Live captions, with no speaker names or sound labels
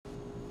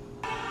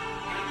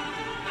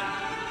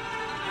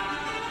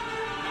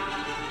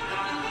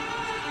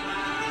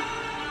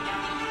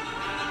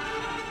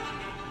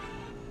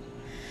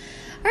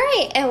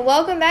right, and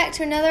welcome back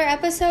to another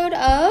episode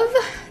of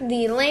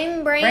the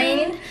Lame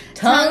Brain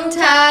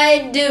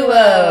Tongue-Tied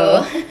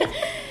Duo.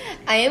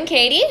 I am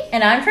Katie.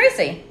 And I'm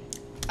Tracy.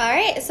 All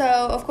right, so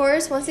of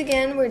course, once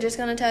again, we're just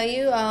going to tell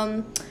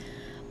you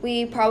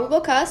we probably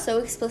will cuss, so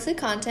explicit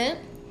content.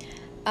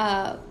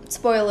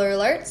 Spoiler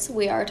alerts,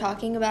 we are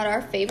talking about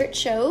our favorite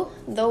show,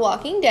 The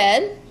Walking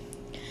Dead.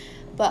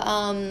 But,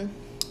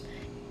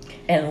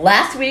 And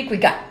last week we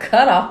got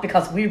cut off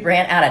because we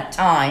ran out of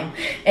time.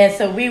 And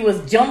so we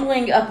was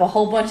jumbling up a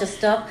whole bunch of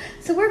stuff.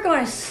 So we're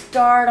going to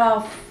start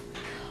off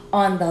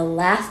on the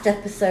last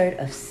episode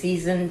of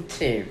season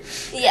 2.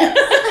 yes.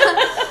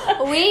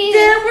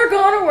 Then we're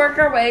going to work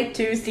our way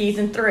to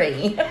season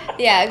 3.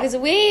 Yeah, because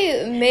we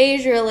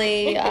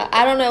majorly,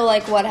 I don't know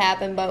like what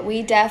happened, but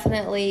we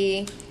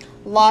definitely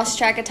lost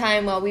track of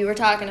time while we were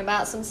talking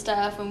about some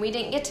stuff, and we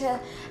didn't get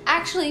to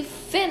actually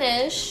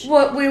finish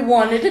What we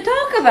wanted to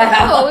talk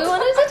about. what we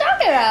wanted to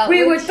talk about.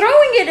 We were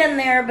throwing it in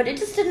there, but it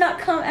just did not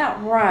come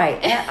out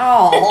right at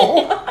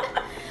all.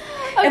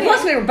 Okay. And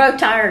plus we were both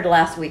tired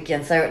last week,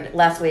 so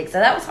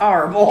that was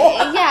horrible.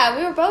 Yeah,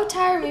 we were both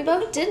tired. We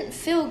both didn't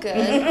feel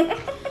good.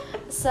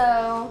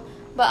 So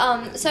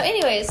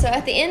anyways, so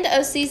at the end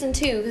of season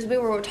 2, because we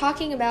were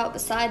talking about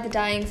Beside the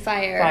Dying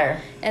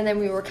Fire. And then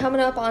we were coming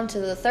up onto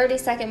the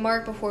 30-second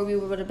mark before we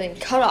would have been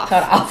cut off.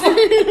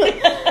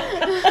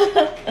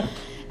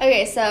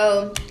 Okay,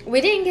 so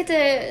we didn't get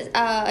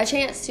a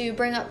chance to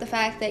bring up the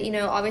fact that,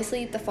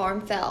 obviously the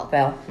farm fell.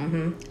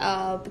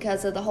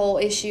 Because of the whole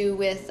issue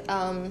with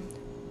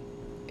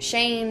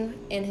Shane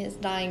in his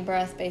dying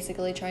breath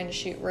basically trying to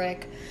shoot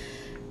Rick.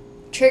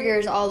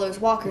 Triggers all those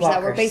walkers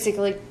that were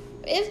basically,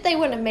 if they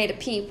wouldn't have made a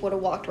peep, would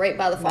have walked right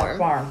by the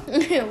farm.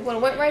 Would have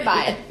went right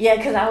by it. Yeah,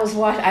 because I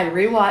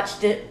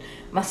rewatched it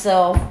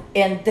myself,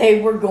 and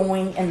they were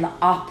going in the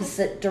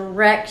opposite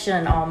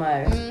direction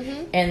almost.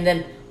 Mm-hmm. And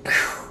then,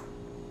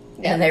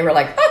 and they were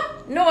like,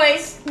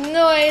 noise,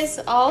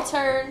 all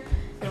turn,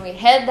 and we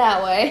head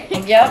that way.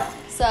 Yep.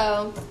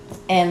 So.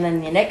 And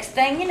then the next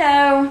thing you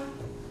know.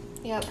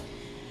 Yep.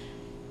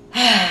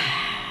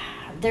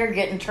 They're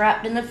getting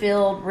trapped in the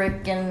field.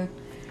 Rick and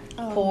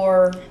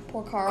poor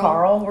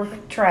Carl were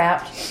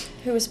trapped.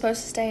 Who was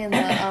supposed to stay in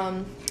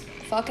the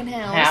fucking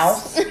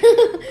house.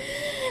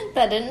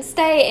 That didn't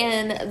stay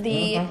in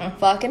the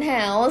fucking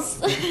house.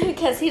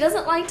 Because he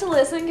doesn't like to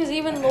listen. Because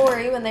even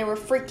Lori, when they were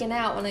freaking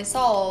out when they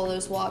saw all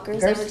those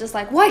walkers, they were just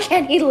like, why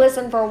can't he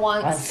listen for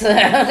once?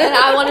 And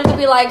I wanted to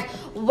be like,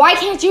 why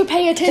can't you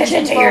pay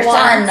attention to for your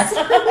once?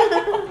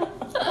 son?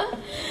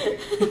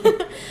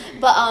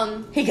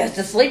 But he goes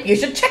to sleep, you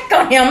should check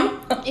on him.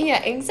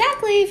 Yeah,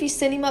 exactly. If you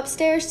send him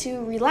upstairs to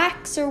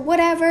relax or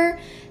whatever,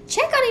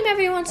 check on him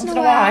every once in a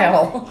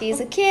while. He's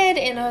a kid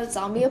in a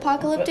zombie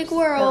apocalyptic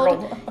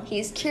world.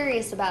 He's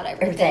curious about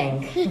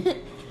everything.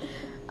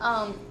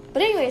 But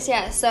anyways,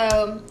 yeah,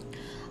 so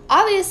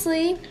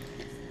obviously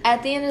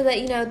at the end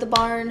of the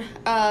barn,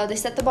 they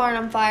set the barn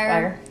on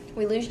fire.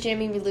 We lose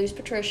Jimmy, we lose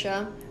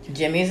Patricia.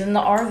 Jimmy's in the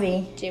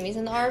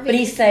RV. But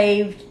he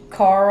saved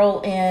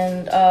Carl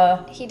and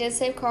he did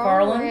save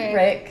Carl and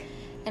Rick.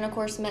 And of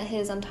course met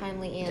his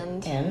untimely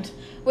end.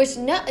 Which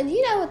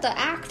the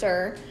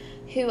actor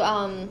who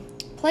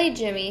played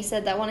Jimmy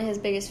said that one of his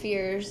biggest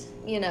fears,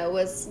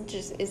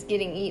 is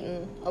getting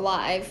eaten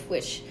alive,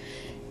 which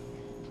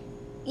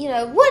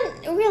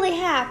wouldn't really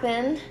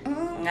happen.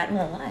 Not in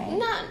real life.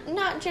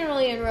 Not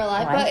generally in real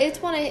life, but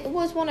it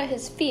was one of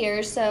his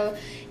fears, so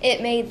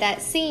it made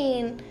that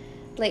scene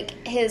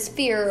like his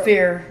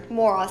fear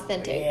more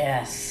authentic.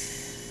 Yes.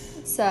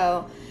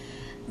 So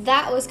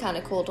that was kind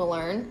of cool to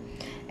learn.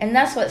 And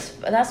that's what's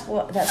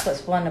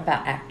fun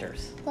about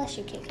actors. Bless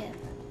you, Kit Kat.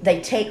 They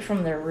take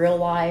from their real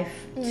life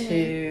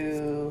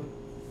to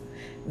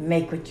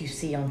make what you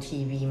see on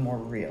TV more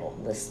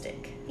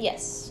realistic.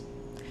 Yes.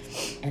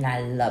 And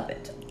I love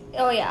it.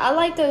 Oh yeah, I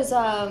like those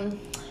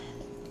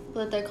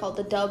what they're called,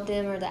 the dubbed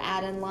in or the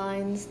add-in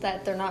lines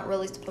that they're not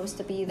really supposed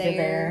to be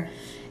there.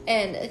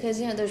 And because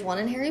there's one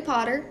in Harry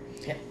Potter.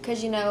 Yeah.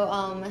 Because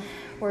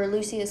where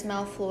Lucius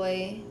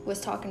Malfoy was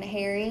talking to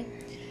Harry.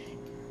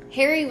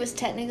 Harry was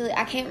technically,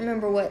 I can't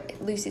remember what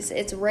Lucy said.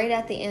 It's right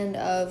at the end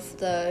of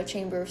the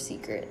Chamber of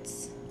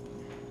Secrets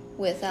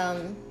with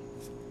I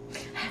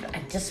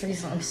just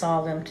recently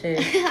saw them too.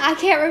 I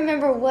can't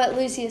remember what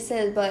Lucius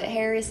said, but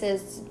Harry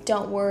says,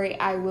 "Don't worry,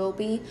 I will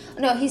be."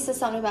 No, he says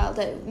something about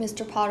that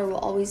Mr. Potter will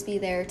always be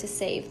there to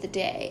save the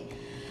day.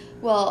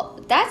 Well,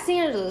 that's the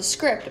end of the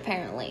script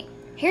apparently.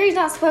 Harry's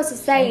not supposed to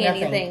say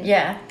anything.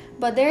 Yeah.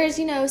 But there's,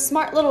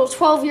 smart little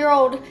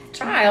 12-year-old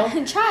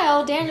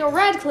child, Daniel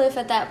Radcliffe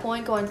at that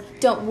point going,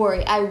 "Don't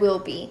worry, I will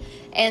be."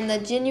 And the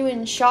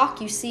genuine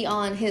shock you see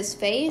on his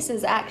face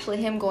is actually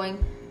him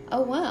going,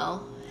 "Oh,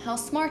 wow, how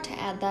smart to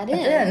add that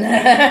in."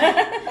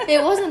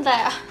 It wasn't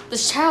that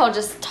this child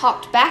just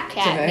talked back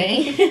at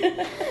me.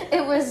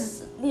 It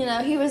was,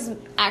 he was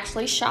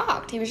actually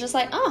shocked. He was just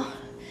like, "Oh,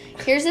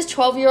 here's this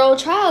 12-year-old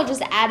child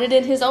just added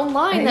in his own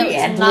line that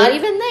was not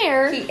even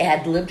there." He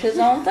ad-libbed his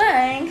own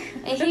thing.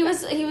 And he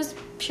was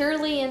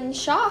purely in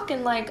shock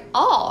and like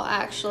awe,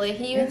 actually.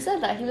 He even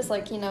said that. He was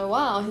like,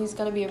 wow, he's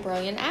going to be a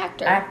brilliant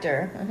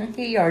actor.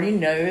 He already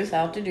knows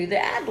how to do the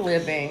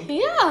ad-libbing.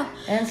 Yeah.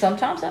 And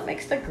sometimes that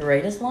makes the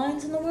greatest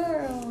lines in the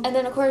world. And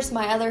then, of course,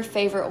 my other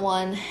favorite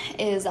one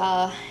is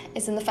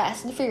in the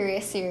Fast and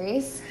Furious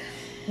series.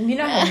 You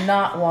know, I have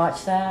not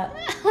watched that.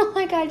 Oh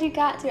my God, you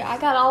got to. I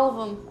got all of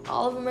them.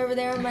 All of them over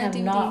there on my DVD. I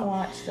have not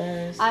watched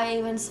those. I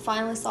even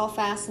finally saw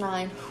Fast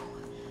 9.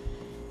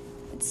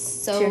 It's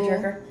so...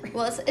 Tearjerker?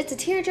 Well, it's a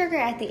tearjerker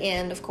at the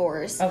end, of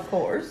course. Of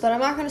course. But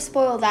I'm not going to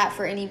spoil that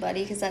for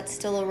anybody because that's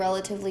still a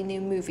relatively new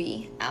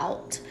movie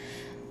out.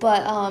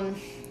 But,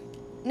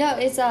 no,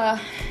 it's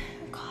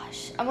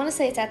gosh, I want to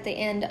say it's at the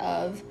end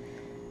of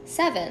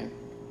 7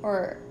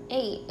 or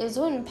 8. It was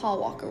when Paul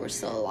Walker was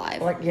still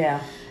alive. Like,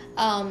 yeah.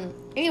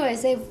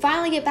 Anyways, they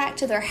finally get back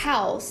to their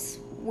house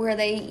where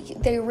they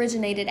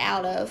originated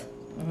out of.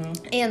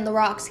 Mm-hmm. And The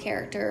Rock's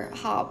character,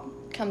 Hob,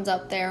 comes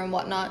up there and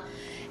whatnot.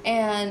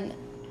 And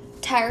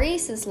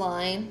Tyrese's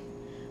line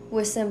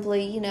was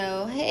simply,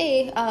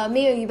 hey,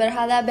 Mia, you better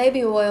have that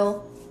baby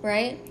oil,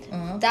 right?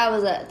 Mm-hmm. That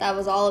was it. That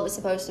was all it was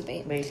supposed to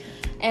be. Basically.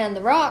 And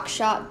The Rock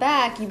shot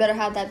back, you better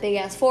have that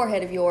big-ass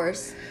forehead of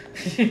yours.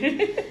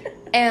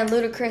 And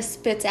Ludacris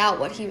spits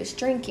out what he was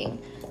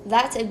drinking.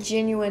 That's a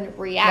genuine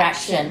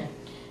reaction.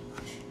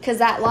 Because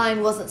that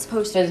line wasn't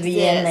supposed to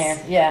be in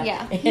there.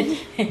 Yeah.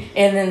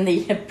 And then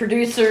the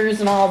producers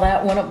and all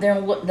that went up there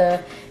and looked,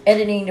 the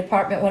editing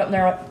department went up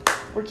there and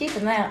we're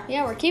keeping that.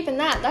 Yeah, we're keeping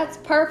that. That's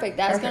perfect.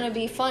 That's going to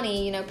be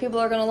funny. People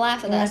are going to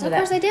laugh at that. So of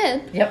course they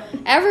did. Yep.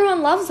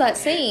 Everyone loves that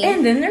scene.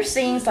 And then there's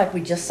scenes like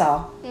we just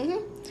saw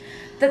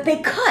that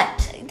they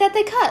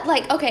cut.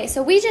 Like, okay,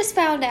 so we just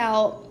found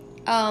out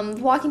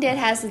Walking Dead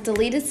has a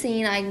deleted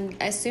scene. I'm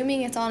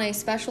assuming it's on a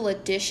special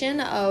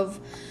edition of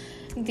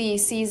the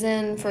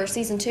season for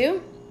season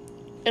 2.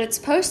 It's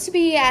supposed to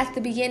be at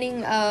the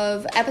beginning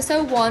of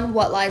episode 1,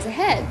 What Lies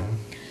Ahead,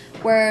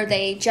 where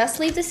they just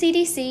leave the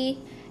CDC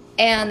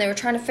and they were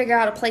trying to figure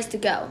out a place to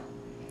go.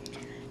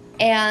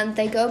 And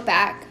they go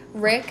back.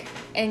 Rick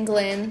and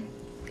Glenn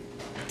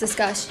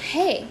discuss,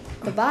 hey,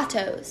 the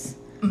Vatos.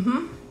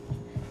 Mm-hmm.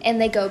 And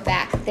they go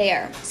back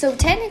there. So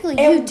technically,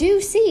 you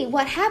do see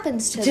what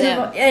happens to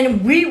them.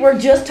 And we were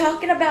just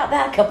talking about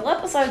that a couple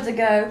episodes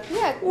ago.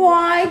 Yeah.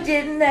 Why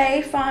didn't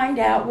they find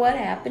out what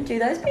happened to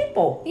those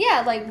people?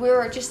 Yeah, like we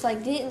were just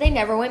like, they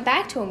never went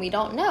back to him. We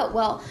don't know.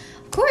 Well,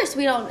 of course,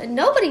 we don't.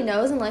 Nobody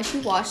knows unless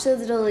you watch the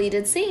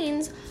deleted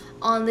scenes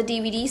on the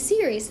DVD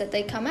series that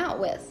they come out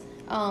with.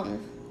 Of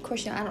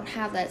course, I don't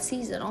have that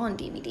season on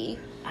DVD.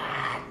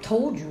 I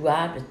told you,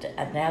 now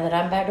that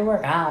I'm back to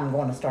work, I'm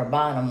going to start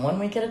buying them 1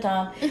 week at a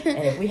time. And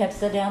if we have to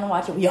sit down and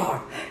watch it, we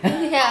are.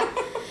 Yeah.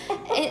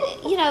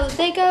 And,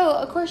 they go,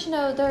 of course,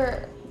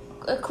 they're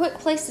a quick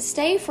place to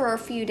stay for a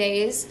few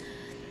days.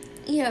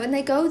 And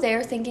they go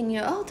there thinking,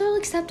 they'll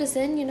accept us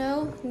in,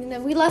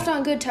 we left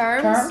on good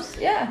terms.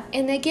 Yeah.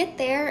 And they get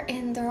there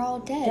and they're all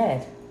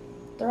dead.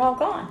 They're all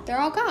gone. They're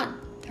all gone.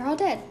 They're all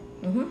dead.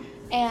 Mm-hmm.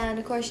 And,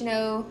 of course,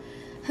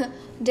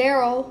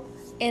 Daryl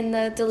in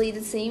the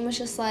deleted scene was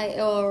just like,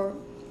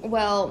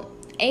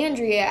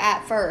 Andrea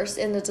at first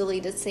in the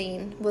deleted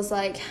scene was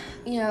like,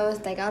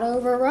 they got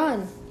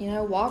overrun.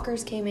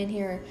 Walkers came in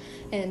here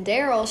and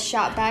Daryl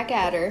shot back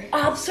at her.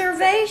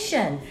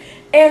 Observation.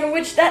 And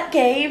which that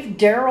gave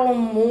Daryl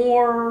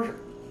more,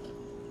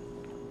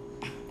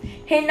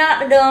 he's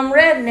not the dumb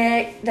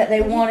redneck that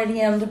they wanted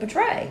him to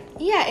portray.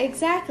 Yeah,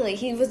 exactly.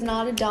 He was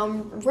not a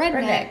dumb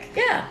redneck.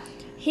 Yeah.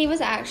 He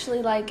was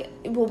actually like,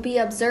 be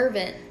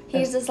observant.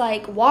 He's just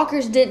like,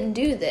 walkers didn't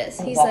do this.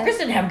 Walkers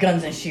didn't have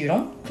guns and shoot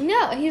them.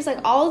 No, he was like,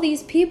 all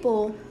these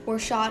people were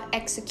shot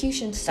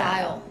execution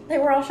style. They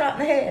were all shot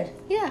in the head.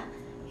 Yeah.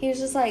 He was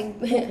just like...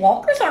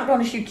 Walkers aren't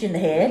going to shoot you in the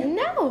head.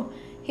 No.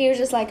 He was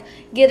just like,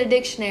 get a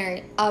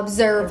dictionary.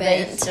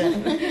 Observant.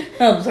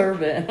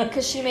 Observant.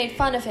 Because she made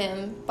fun of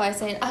him by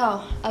saying,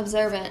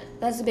 observant.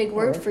 That's a big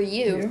word for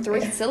you.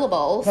 3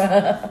 syllables.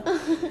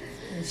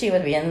 She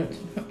would be in...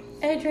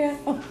 Adria.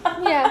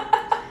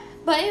 Yeah.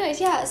 But anyways,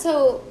 yeah,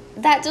 so...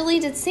 that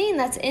deleted scene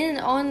that's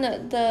on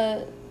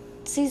the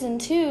season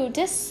 2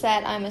 disc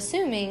set, I'm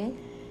assuming,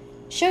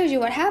 shows you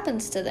what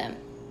happens to them.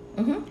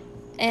 Mm-hmm.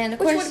 And of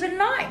course, which would have been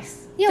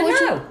nice. Yeah,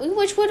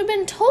 which would have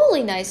been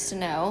totally nice to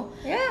know.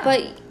 Yeah.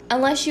 But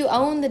unless you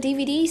own the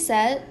DVD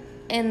set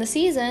and the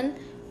season,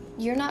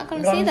 you're not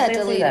going to see that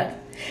deleted.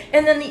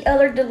 And then the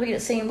other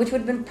deleted scene, which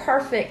would have been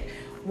perfect,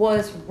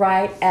 was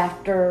right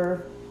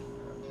after.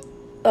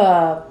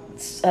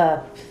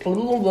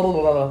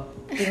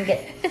 Didn't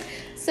get.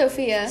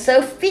 Sophia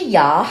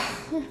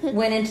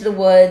went into the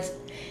woods,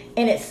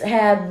 and it's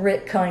had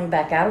Rick coming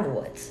back out of the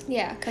woods.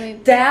 Yeah,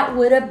 that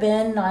would have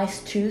been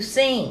nice to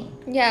see.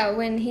 Yeah,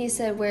 when he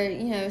said,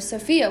 "Where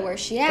Sophia? Where's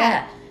she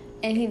at?"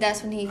 And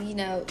that's when he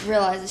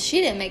realizes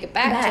she didn't make it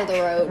back to the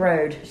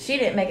road. She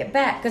didn't make it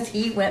back because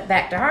he went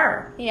back to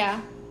her. Yeah.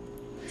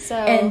 So.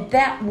 And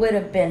that would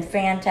have been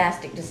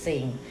fantastic to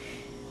see,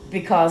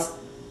 because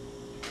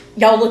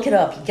Y'all look it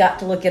up. You got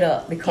to look it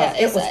up because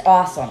it was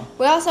awesome.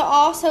 We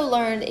also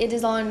learned it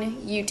is on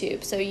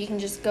YouTube, so you can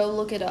just go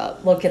look it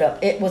up. Look it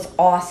up. It was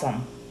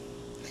awesome.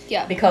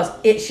 Yeah. Because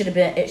it should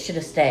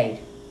have stayed.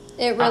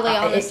 It really,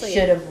 honestly. It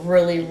should have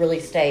really, really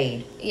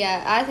stayed.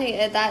 Yeah, I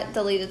think that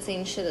deleted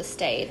scene should have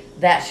stayed.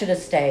 That should have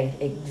stayed.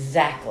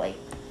 Exactly.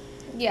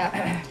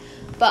 Yeah.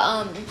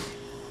 But,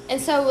 and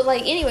so,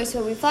 like, anyway,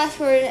 so we flash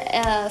forward,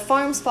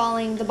 farm's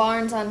falling, the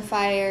barn's on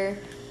fire.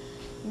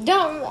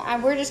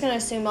 We're just going to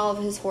assume all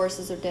of his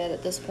horses are dead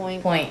at this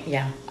point.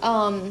 Yeah.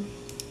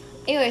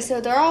 Anyway,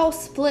 so they're all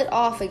split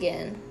off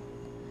again.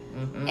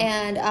 Mm-hmm.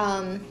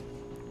 And,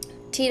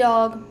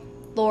 T-Dog,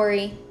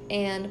 Lori,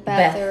 and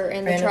Beth are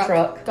in the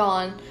truck,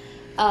 gone.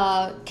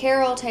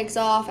 Carol takes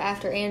off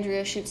after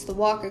Andrea shoots the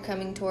walker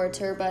coming towards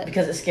her, but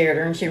because it scared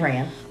her and she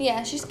ran.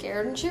 Yeah, she's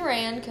scared and she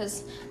ran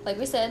because, like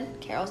we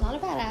said, Carol's not a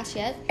badass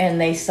yet. And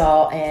they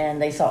saw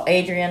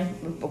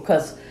Adrian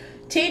because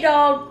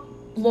T-Dog,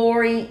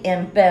 Lori,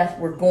 and Beth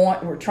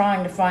were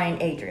trying to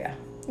find Adria.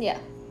 Yeah.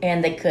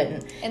 And they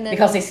couldn't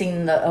because they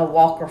seen the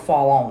walker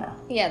fall on her.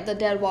 Yeah, the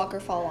dead walker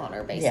fall on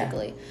her,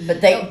 basically.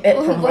 Yeah.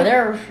 But from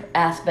their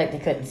aspect, they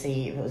couldn't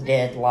see if it was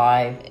dead,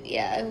 live.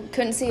 Yeah,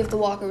 couldn't see if the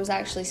walker was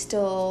actually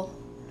still...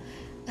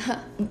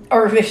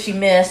 or if she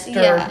missed.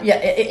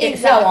 It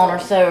fell on her,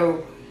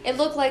 so... It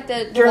looked like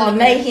during the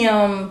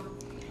mayhem,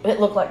 it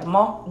looked like the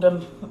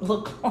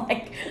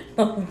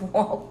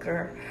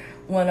walker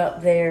went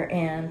up there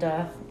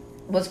and...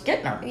 was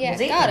getting her. Yeah,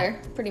 got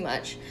her, pretty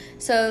much.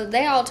 So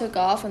they all took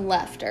off and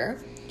left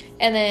her.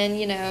 And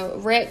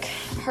then, Rick,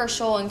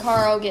 Herschel, and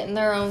Carl get in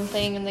their own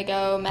thing and they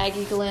go.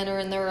 Maggie, Glenn are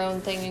in their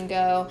own thing and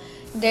go.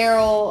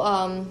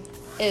 Daryl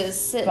is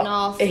sitting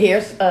off.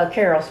 Here's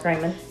Carol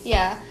screaming.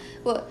 Yeah.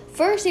 Well,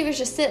 first he was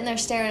just sitting there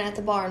staring at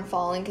the barn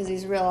falling because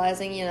he's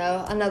realizing,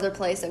 another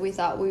place that we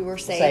thought we were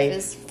safe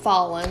is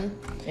fallen.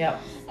 Yep.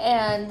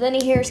 And then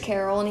he hears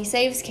Carol and he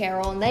saves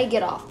Carol and they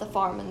get off the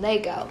farm and they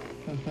go.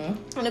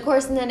 Mm-hmm. And of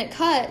course, and then it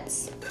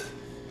cuts.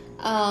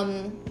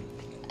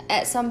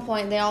 At some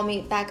point, they all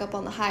meet back up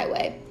on the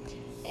highway,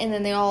 and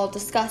then they're all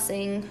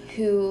discussing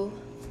who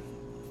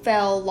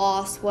fell,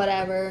 lost,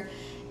 whatever,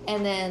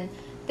 and then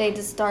they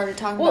just started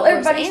talking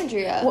about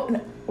Andrea.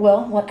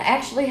 Well, what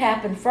actually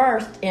happened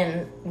first,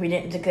 and we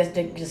didn't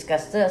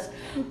discuss this,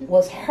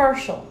 was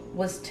Herschel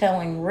was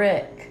telling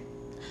Rick,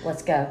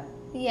 "Let's go."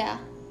 Yeah.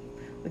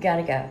 We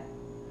gotta go.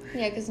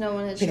 Yeah, because no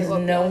one had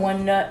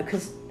showed up.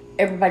 Because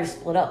everybody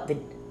split up.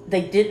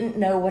 They didn't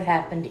know what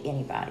happened to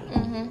anybody.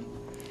 Mm-hmm.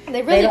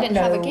 They really didn't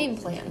have a game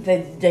plan.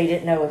 They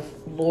didn't know if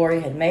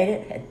Lori had made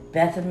it, if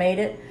Beth had made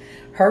it.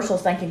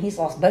 Herschel's thinking he's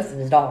lost both of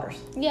his daughters.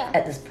 Yeah.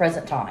 At this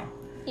present time.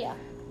 Yeah.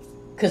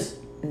 Because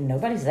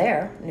nobody's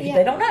there. Yeah.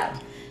 They don't know.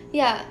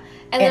 Yeah.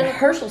 And then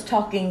Herschel's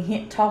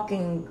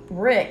talking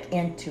Rick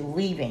into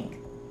leaving.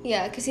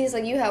 Yeah, because he's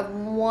like, you have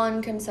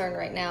one concern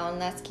right now, and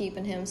that's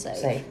keeping him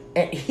safe.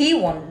 And he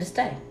wanted to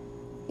stay.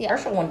 Yeah.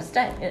 Herschel wanted to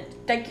stay.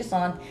 Take your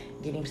son,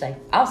 get him safe.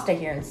 I'll stay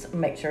here and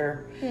make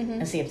sure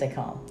and see if they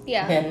come.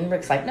 Yeah. And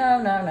Rick's like,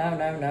 no.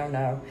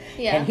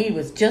 Yeah. And he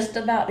was just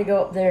about to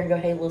go up there and go,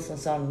 hey, listen,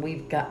 son,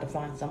 we've got to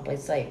find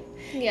someplace safe.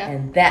 Yeah.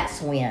 And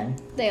that's when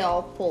they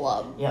all pull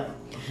up. Yep.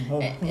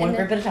 One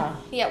group at a time.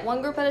 Yeah,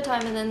 one group at a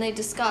time, and then they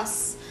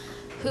discuss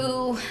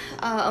who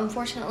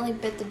unfortunately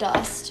bit the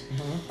dust.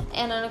 Mm-hmm.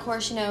 And then, of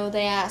course,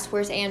 they ask,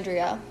 where's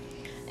Andrea?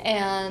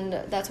 And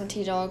that's when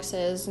T-Dog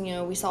says,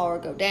 we saw her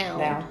go down.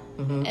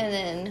 Mm-hmm. And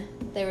then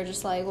they were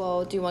just like,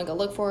 well, do you want to go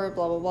look for her?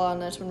 Blah, blah, blah.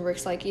 And that's when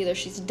Rick's like, either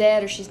she's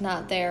dead or she's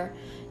not there.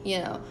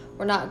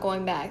 We're not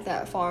going back.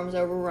 That farm's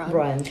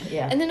overrun.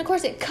 Yeah. And then, of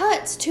course, it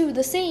cuts to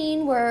the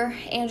scene where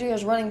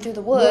Andrea's running through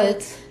the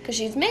woods because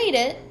she's made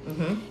it.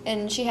 Mm-hmm.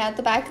 And she had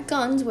the bag of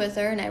guns with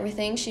her and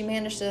everything. She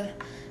managed to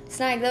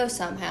snag those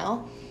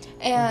somehow.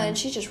 And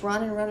she's just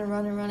running.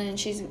 And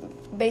she's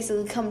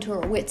basically come to her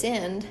wit's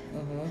end.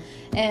 Mm-hmm.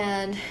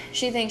 And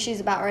she thinks she's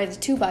about ready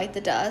to bite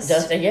the dust.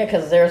 Yeah,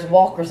 because there's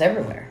walkers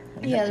everywhere.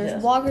 Yeah,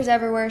 there's walkers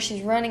everywhere.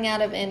 She's running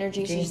out of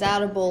energy. She's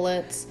out of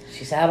bullets.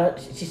 She's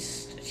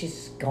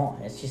gone.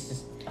 It's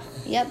just...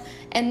 Yep.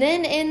 And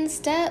then in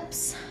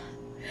steps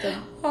the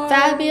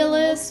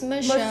fabulous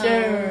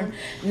Michonne.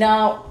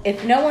 Now,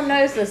 if no one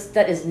knows this,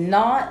 that is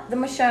not the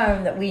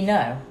Michonne that we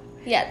know.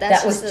 Yeah,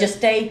 that was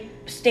just a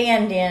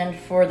stand-in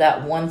for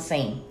that one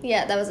scene.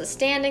 Yeah, that was a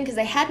stand-in because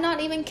they had not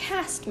even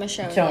cast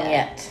Michonne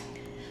yet.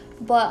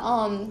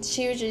 But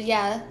she was just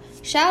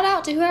shout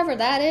out to whoever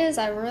that is.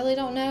 I really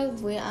don't know.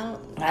 I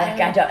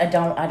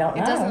don't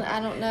know. I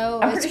don't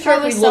know. I'm pretty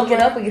sure if we look it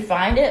up, we can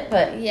find it.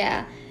 But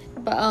yeah,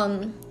 but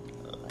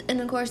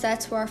and of course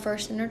that's where our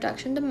first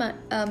introduction to Michonne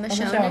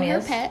and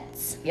her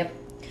pets. Yep.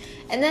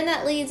 And then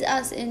that leads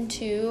us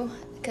into,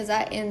 because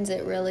that ends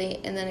it really,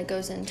 and then it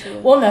goes into.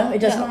 Well, no, it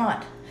does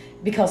not,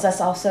 because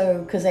that's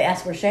also because they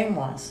asked where Shane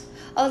was.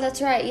 Oh,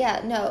 that's right. Yeah,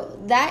 no,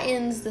 that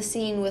ends the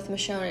scene with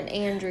Michonne and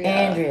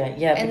Andrea.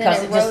 Yeah, and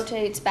then it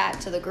rotates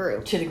back to the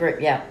group.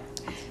 Yeah.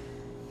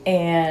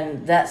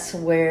 And that's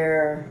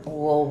where,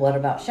 well, what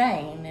about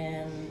Shane?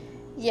 And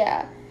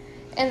yeah,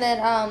 And then,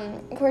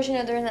 of course,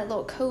 they're in that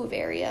little cove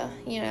area,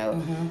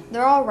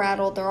 They're all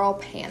rattled. They're all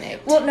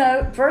panicked. Well,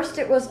 no. First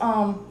it was,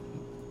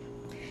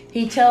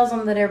 he tells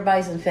them that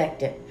everybody's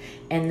infected.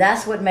 And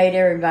that's what made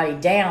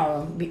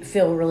everybody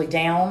feel really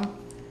down.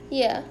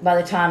 Yeah. By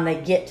the time they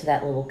get to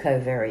that little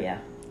cove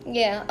area.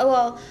 Yeah.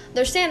 Well,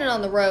 they're standing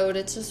on the road.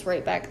 It's just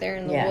right back there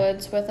in the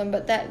woods with them.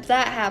 But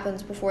that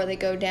happens before they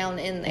go down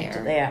in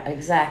there. Yeah,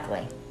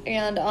 exactly.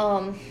 And,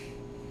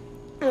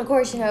 of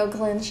course,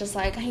 Glenn's just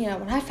like,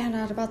 when I found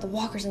out about the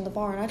walkers in the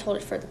barn, I told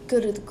it for the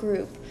good of the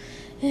group.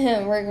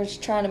 And Rick was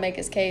trying to make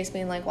his case,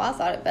 being like, well, I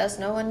thought it best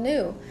no one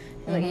knew.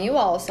 Like, you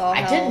all saw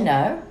how... I didn't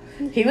know.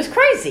 He was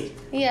crazy.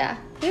 Yeah,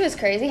 he was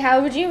crazy.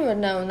 How would you have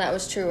known that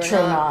was true or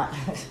not?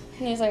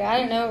 And he's like, I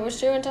didn't know it was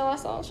true until I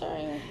saw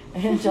Shane.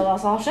 Until I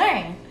saw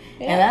Shane.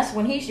 Yeah. And that's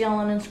when he's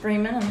yelling and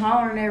screaming and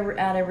hollering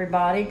at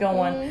everybody,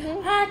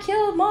 going, I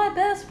killed my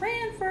best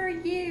friend for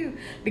you.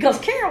 Because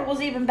Carol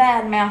was even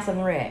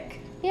bad-mouthing Rick.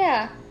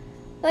 Yeah.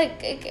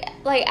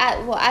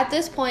 At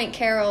this point,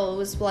 Carol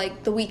was,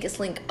 like, the weakest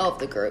link of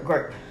the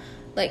group.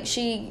 Like,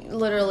 she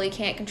literally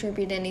can't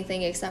contribute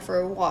anything except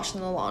for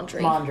washing the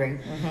laundry.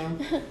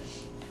 Mm-hmm.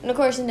 And, of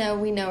course, we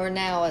know her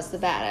now as the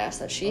badass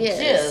that she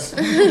is.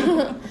 She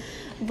is.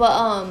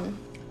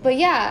 But,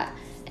 yeah.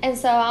 And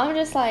so I'm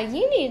just like,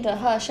 you need to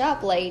hush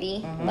up,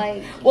 lady. Mm-hmm.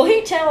 Like, well,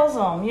 he tells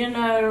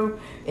them,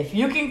 if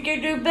you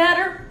can do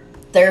better,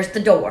 there's the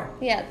door.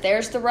 Yeah,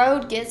 there's the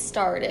road. Get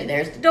started.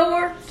 There's the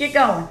door. Get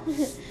going.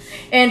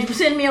 And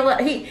send me a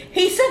letter.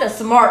 He said a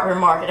smart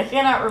remark, and I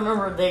cannot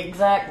remember the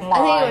exact line. I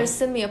think it was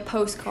send me a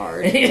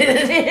postcard.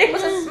 It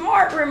was a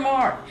smart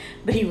remark,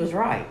 but he was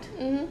right.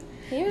 Mm-hmm.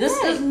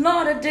 This is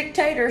not a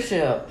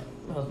dictatorship.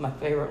 That was my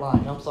favorite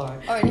line. I'm sorry.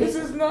 Right, this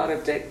is not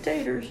a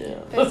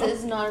dictatorship. This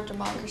is not a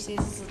democracy.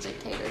 This is a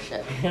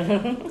dictatorship.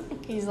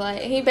 He's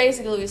like, he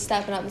basically was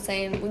stepping up and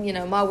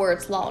saying, my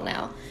word's law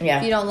now. Yeah.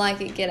 If you don't like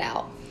it, get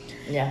out.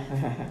 Yeah.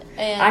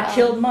 And, I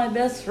killed my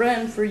best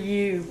friend for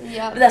you.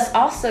 Yeah. But that's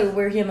also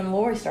where him and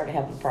Lori started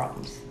having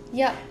problems.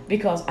 Yeah.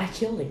 Because I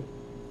killed him.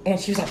 And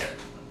she was like,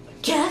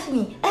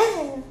 Daphne.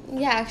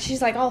 Yeah,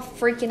 she's like all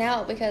freaking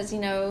out because,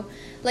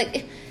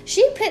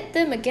 she pit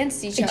them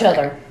against each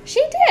other.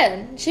 She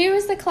did. She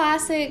was the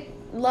classic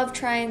love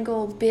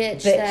triangle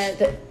bitch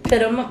that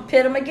pit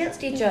them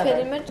against each other.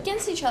 Pit them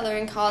against each other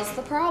and caused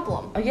the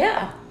problem.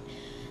 Yeah.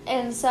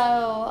 And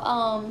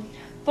so,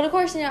 but of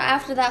course,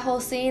 after that whole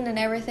scene and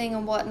everything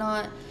and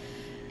whatnot,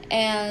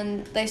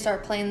 and they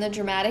start playing the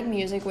dramatic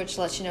music, which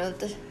lets you know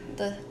that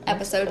the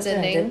episode's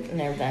ending.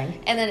 And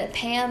everything. And then it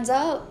pans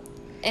up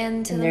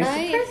into the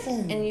night,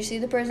 and you see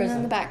the prison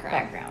in the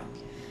background.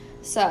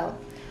 So,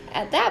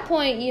 at that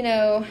point, we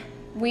know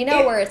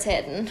where it's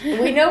heading.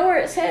 We know where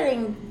it's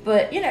heading,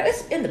 but,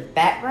 it's in the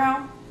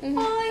background. Mm-hmm.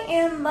 Why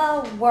in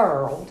the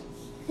world?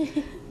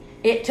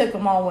 It took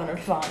them all winter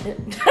to find it.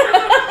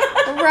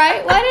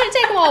 Right? Why did it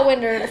take them all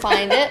winter to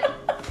find it?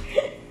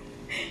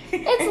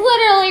 It's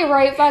literally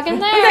right fucking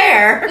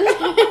there.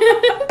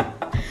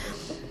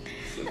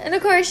 And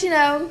of course,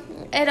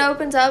 it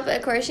opens up.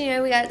 Of course, we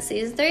got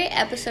season 3,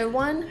 episode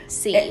 1,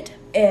 Seed.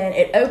 And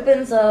it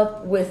opens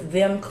up with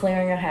them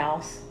clearing a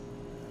house.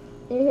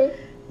 Mm-hmm.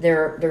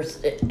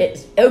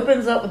 It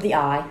opens up with the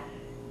eye.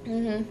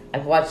 Mm-hmm.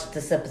 I've watched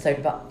this episode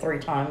about 3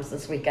 times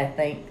this week, I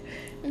think.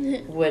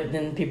 Mm-hmm. With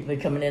then people be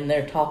coming in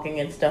there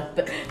talking and stuff,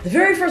 but the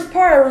very first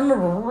part I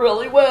remember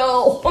really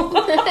well.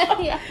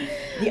 Yeah.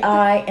 The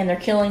eye, and they're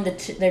killing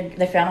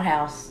they found a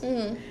house.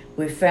 Mm-hmm.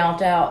 We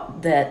found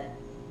out that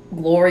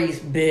Lori's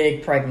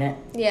big pregnant.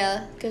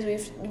 Yeah, because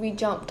we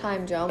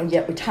time jump.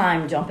 Yeah, we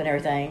time jump and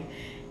everything.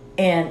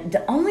 And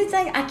the only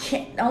thing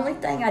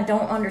I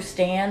don't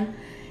understand,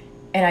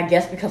 and I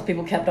guess because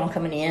people kept on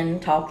coming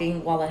in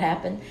talking while it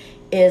happened,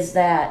 is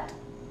that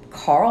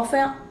Carl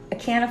found a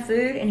can of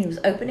food and he was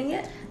opening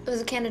it. It was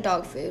a can of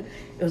dog food.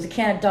 It was a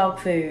can of dog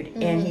food,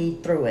 mm-hmm. and he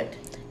threw it.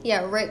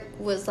 Yeah, Rick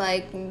was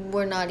like,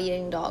 we're not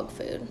eating dog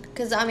food.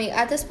 Because,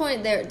 at this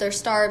point, they're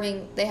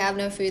starving. They have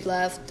no food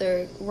left.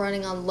 They're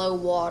running on low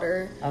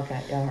water.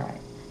 Okay, all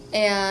right.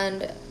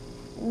 And,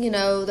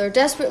 they're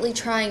desperately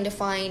trying to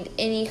find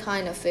any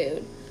kind of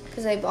food.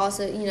 Because they've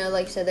also,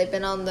 like you said, they've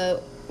been on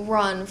the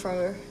run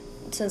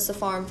since the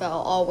farm fell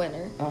all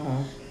winter.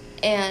 Uh-huh.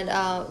 And,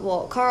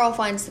 Carl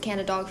finds the can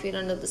of dog food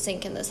under the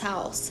sink in this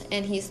house.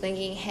 And he's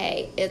thinking,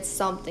 hey, it's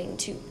something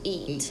to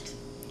eat.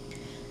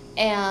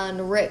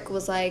 And Rick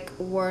was like,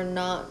 we're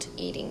not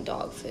eating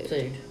dog food.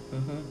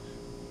 Mm-hmm.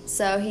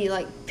 So he,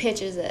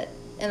 pitches it.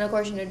 And, of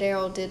course,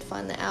 Daryl did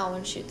find the owl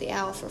and shoot the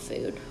owl for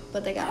food.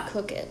 But they got to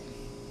cook it.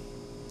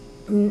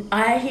 He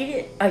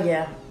did. Oh,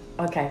 yeah.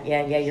 Okay,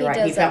 yeah, you're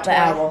right. He found the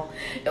owl.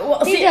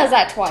 Well, he does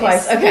that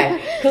twice.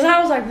 Okay. Because I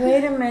was like,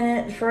 wait a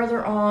minute,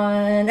 further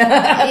on.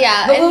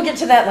 Yeah. But we'll get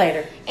to that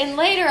later. In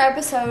later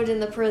episode in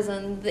the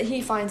prison,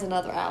 he finds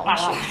another owl and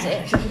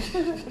shoots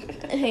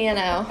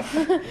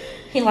it.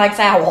 He likes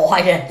owl,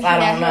 I guess. I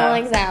don't know.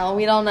 He likes owl.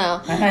 We don't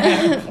know.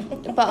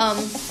 But,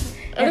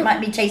 it might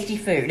be tasty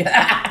food.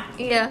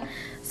 Yeah.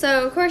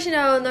 So, of course,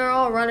 and they're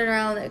all running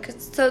around.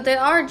 So, they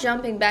are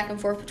jumping back and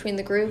forth between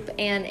the group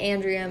and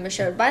Andrea and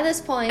Michonne. By this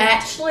point...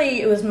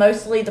 Actually, it was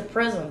mostly the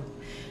prison.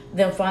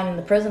 Them finding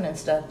the prison and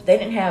stuff. They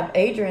didn't have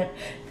Adrian.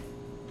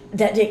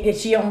 There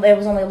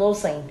was only a little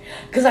scene.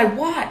 Because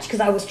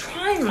I was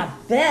trying my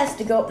best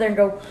to go up there and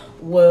go,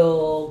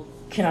 well,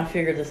 can I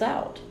figure this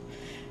out?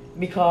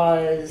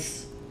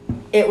 Because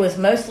it was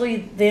mostly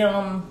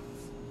them...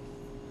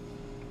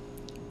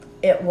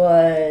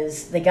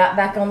 They got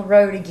back on the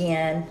road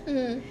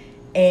again,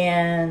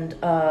 and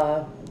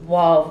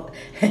while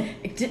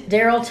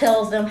Daryl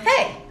tells them,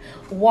 hey,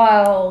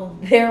 while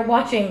they're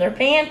washing their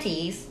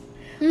panties,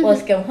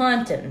 let's go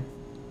hunting.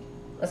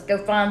 Let's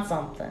go find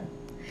something.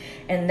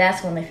 And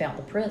that's when they found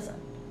the prison.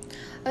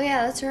 Oh,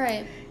 yeah, that's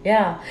right.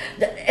 Yeah.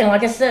 And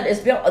like I said, this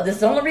is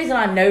the only reason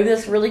I know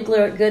this really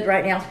good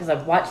right now is because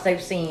I've watched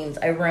those scenes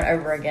over and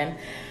over again.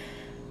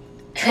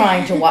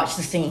 Trying to watch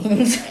the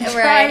scenes.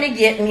 Trying to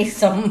get me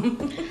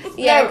some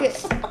Yeah,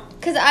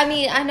 because,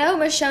 I know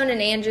Michonne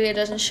and Andrea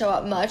doesn't show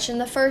up much in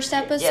the first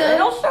episode. Yeah, they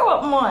don't show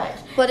up much.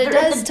 But it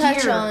does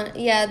touch on...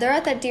 Yeah, they're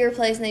at that deer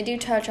place, and they do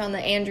touch on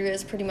that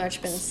Andrea's pretty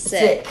much been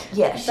sick.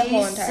 Yeah,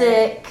 she's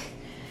sick.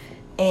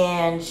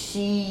 And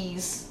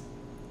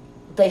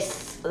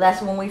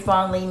that's when we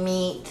finally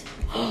meet...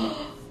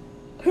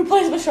 Who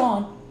plays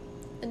Michonne?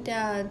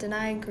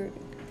 Denai...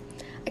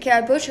 Okay,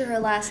 I butcher her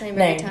last name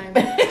every time.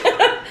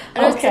 I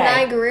know it's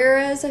Denai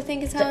Guerrero, I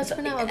think is how it's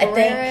pronounced.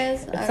 Guerrero,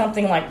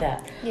 something like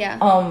that. Yeah.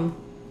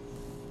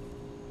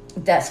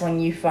 That's when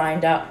you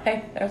find out,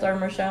 hey, there's our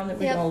Michonne that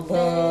we don't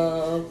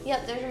love.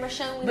 Yep, there's a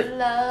Michonne we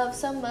love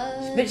so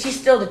much. But she's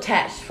still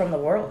detached from the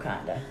world,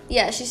 kind of.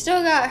 Yeah, she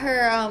still got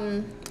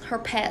her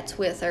pets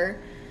with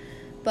her.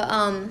 But,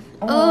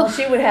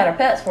 she would have had her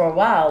pets for a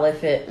while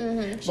if it...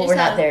 But we're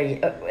not there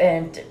yet.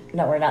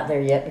 We're not there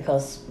yet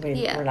because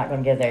we're not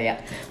going to get there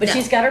yet. But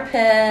she's got her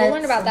pets. We'll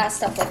learn about that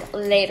stuff like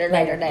later.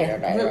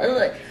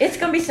 It's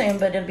going to be soon,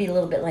 but it'll be a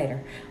little bit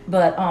later.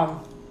 But,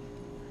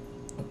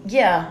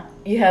 yeah,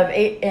 you have...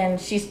 And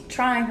she's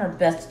trying her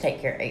best to take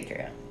care of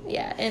Adria.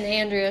 Yeah, and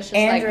Andrea's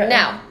just like,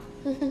 now.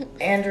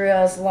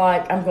 Andrea's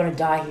like, I'm going to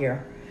die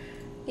here.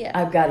 Yeah.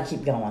 I've got to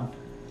keep going.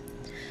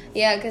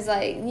 Yeah, because,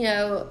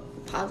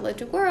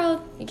 apocalyptic world,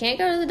 you can't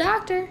go to the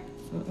doctor.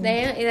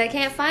 They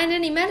can't find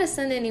any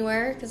medicine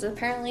anywhere because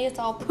apparently it's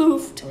all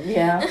poofed.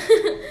 Yeah.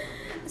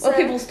 Well,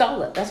 people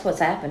stole it. That's what's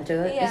happened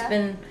to it. Yeah.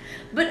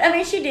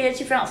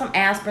 She found some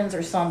aspirins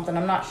or something.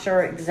 I'm not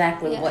sure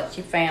exactly what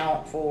she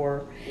found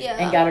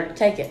and got her to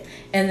take it.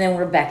 And then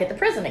we're back at the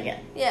prison again.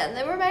 Yeah, and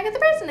then we're back at the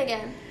prison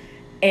again.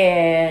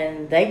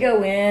 And they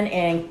go in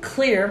and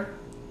clear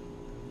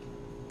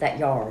that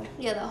yard.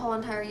 Yeah, the whole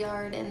entire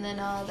yard, and then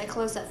they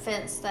close that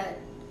fence that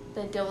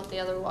they deal with the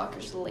other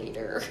walkers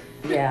later.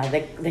 Yeah,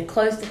 they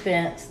close the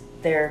fence.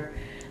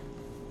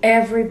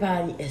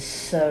 Everybody is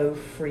so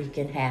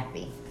freaking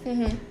happy.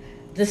 Mm-hmm.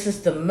 This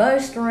is the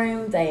most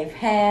room they've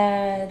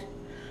had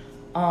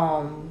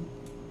to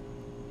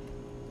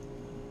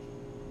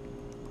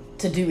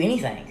do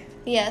anything.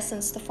 Yeah,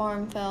 since the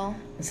farm fell.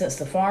 So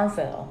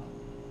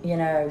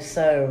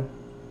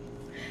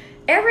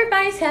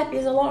everybody's happy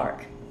as a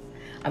lark.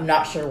 I'm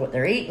not sure what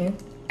they're eating.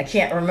 I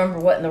can't remember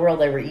what in the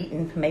world they were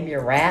eating. Maybe a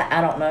rat.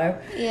 I don't know.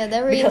 Yeah,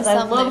 they were eating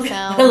something they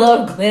found. I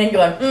love Glenn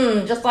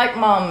going, just like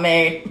Mom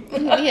made.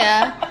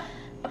 Yeah.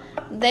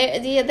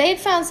 They'd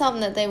found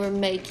something that they were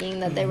making,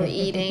 that they were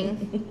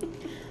eating.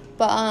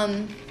 But,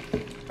 And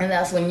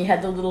that's when you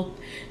had the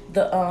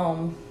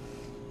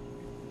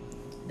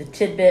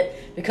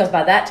tidbit, because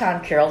by that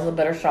time Carol's a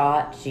better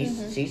shot.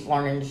 She's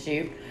learning to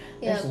shoot.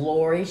 There's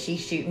Lori,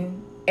 she's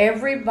shooting.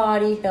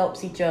 Everybody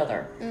helps each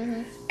other.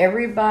 Mm-hmm.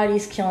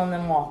 Everybody's killing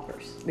them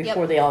walkers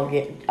before they all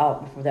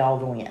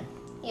go in.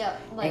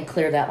 Yep. And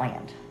clear that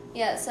land.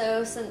 Yeah.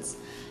 So since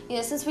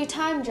we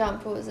time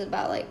jumped, what was it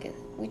about?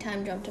 We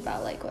time jumped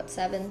about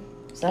 7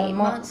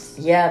 months.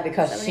 Yeah,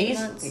 because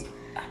she's.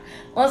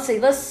 Let's see.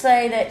 Let's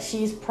say that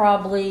she's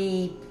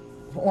probably,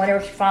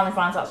 whenever she finally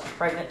finds out she's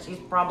pregnant, she's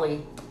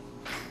probably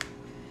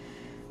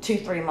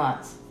 2-3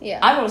 months. Yeah.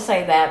 I'm going to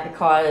say that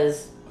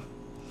because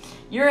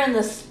you're in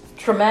this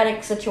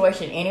traumatic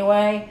situation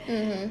anyway.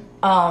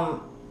 Mm-hmm.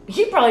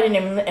 She probably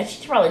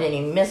didn't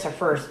even miss her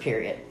first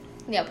period.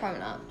 Yeah, probably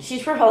not.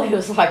 She probably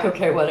was like,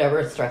 okay, whatever,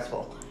 it's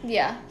stressful.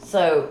 Yeah.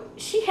 So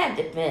she had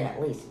to have been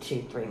at least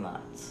 2-3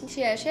 months.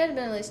 Yeah, she had to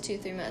been at least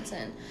 2-3 months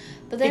in.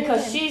 But then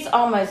because she's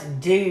almost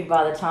due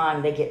by the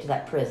time they get to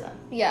that prison.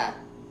 Yeah,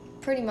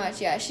 pretty much.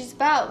 Yeah, she's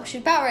about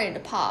ready to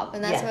pop,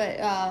 and that's what.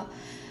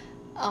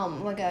 Oh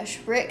my gosh,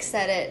 Rick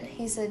said it.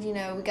 He said,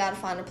 we got to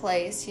find a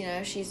place.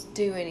 She's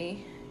due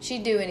any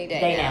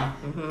day now.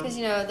 Because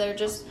they're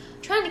just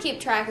trying to keep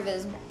track of it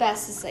as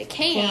best as they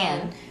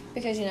can.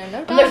 Because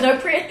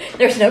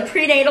there's no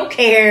prenatal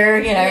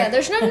care. Yeah,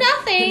 there's no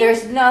nothing.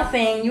 There's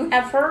nothing. You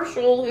have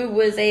Herschel, who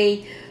was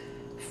a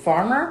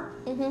farmer.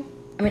 Mm-hmm.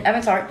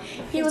 I'm sorry.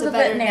 He was a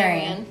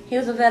veterinarian. He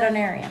was a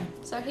veterinarian.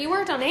 So he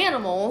worked on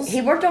animals.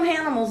 He worked on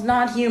animals,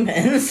 not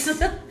humans.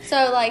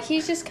 So, like,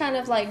 he's just kind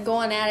of, like,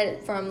 going at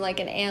it from, like,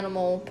 an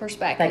animal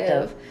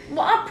perspective.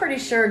 Well, I'm pretty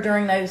sure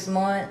during those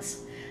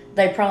months,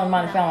 they probably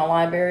might have found a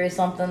library or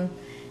something.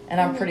 And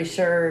I'm pretty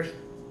sure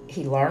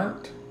he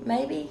learned,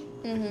 maybe.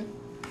 Mm-hmm.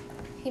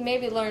 He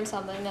maybe learned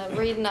something,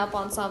 reading up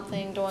on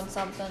something, doing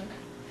something.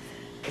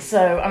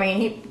 So, I mean,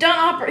 he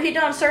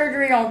done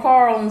surgery on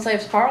Carl and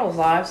saves Carl's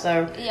life.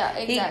 So yeah,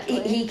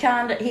 exactly.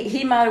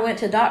 He might have went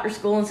to doctor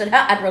school and said,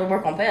 I'd rather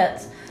work on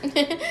pets.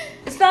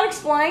 It's not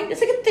explained.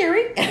 It's a good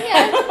theory.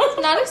 Yeah,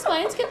 it's not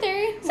explained. It's a good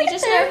theory. We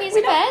just know he's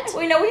a pet.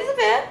 We know he's a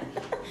pet.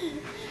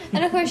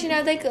 And of course,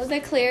 they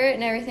clear it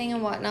and everything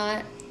and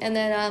whatnot. And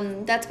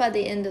then that's by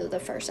the end of the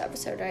first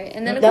episode, right?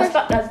 And then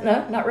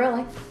no, not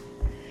really.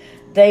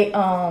 The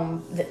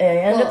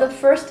end of the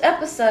first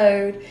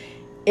episode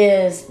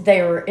is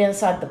they were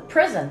inside the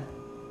prison.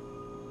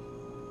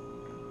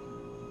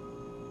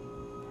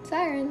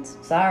 Sirens.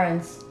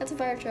 That's a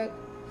fire truck.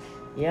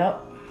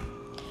 Yep.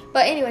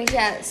 But anyways,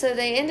 yeah. So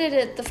they ended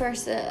it the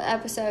first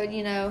episode,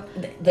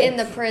 in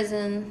the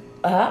prison.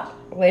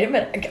 Wait a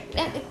minute.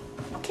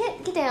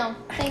 Get down.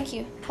 Thank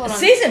you. Hold on.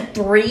 Season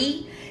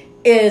 3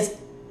 is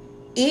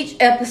each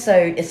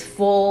episode is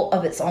full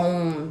of its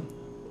own.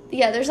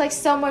 Yeah, there's like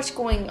so much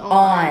going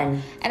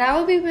on. And I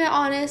will be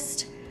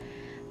honest,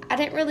 I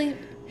didn't really,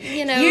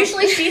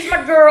 Usually she's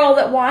my girl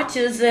that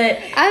watches it.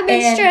 I've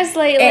been stressed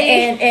lately.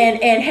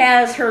 And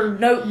has her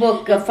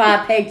notebook of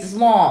 5 pages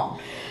long.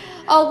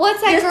 Oh, what's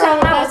that girl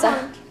that's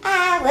on?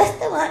 What's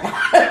the one?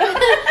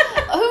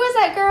 Who is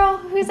that girl?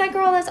 Who's that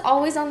girl that's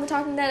always on The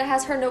Talking Dead that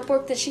has her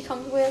notebook that she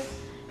comes with?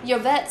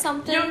 Yvette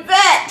something?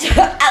 Yvette!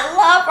 I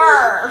love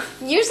her!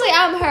 Usually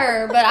I'm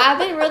her, but I've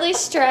been really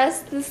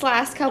stressed this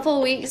last couple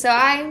of weeks, so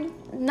I'm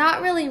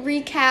not really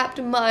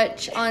recapped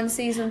much on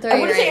season 3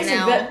 right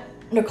now. Yvette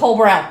Nicole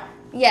Brown.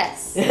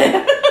 Yes.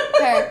 Her.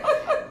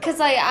 Because,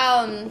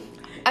 I'm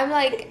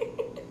like...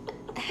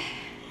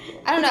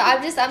 I don't know.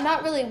 I'm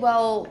not really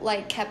well,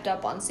 kept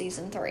up on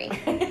season 3.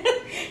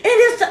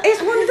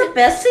 It's one of the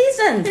best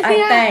seasons,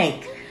 I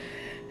think.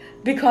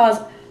 Because,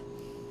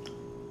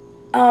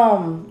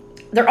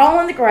 they're all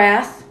in the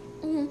grass,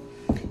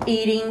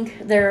 eating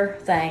their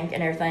thing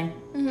and everything.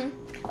 Mm-hmm.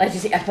 Like you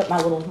see, I put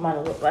my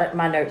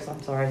notes. I'm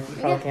sorry, you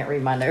probably can't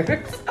read my notes.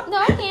 No,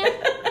 I can.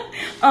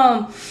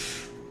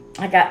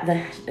 I got the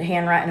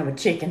handwriting of a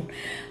chicken.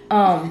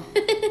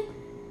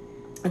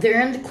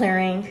 They're in the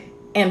clearing,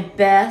 and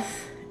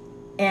Beth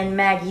and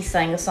Maggie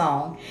sang a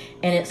song,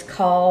 and it's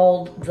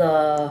called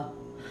The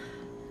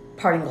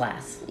Parting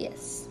Glass.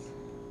 Yes.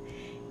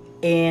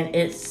 And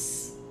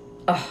it's,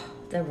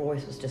 their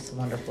voice was just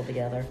wonderful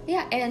together.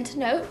 Yeah, and to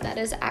note, that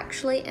is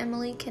actually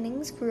Emily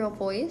Kinning's real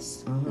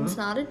voice. Mm-hmm. It's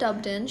not a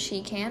dubbed in.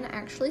 She can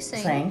actually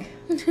sing.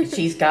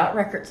 She's got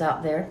records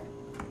out there.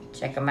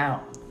 Check them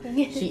out.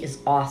 She is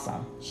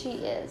awesome. She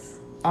is.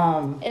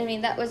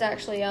 That was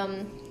actually,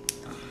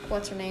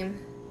 what's her name?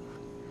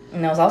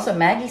 And there was also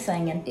Maggie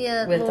singing.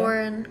 Yeah, with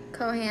Lauren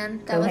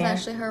Cohan. That was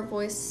actually her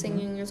voice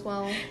singing as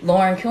well.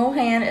 Lauren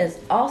Cohan is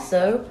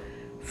also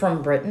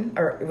from Britain,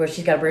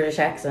 she's got a British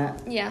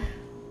accent. Yeah.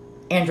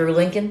 Andrew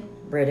Lincoln,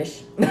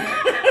 British.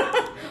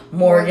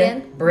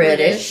 Morgan,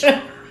 British.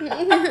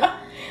 I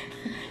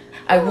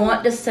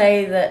want to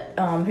say that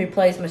who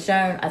plays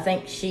Michonne, I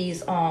think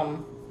she's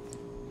I'll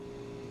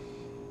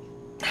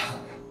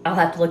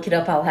have to look it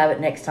up. I'll have it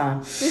next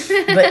time.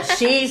 But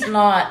she's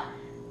not.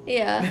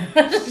 Yeah.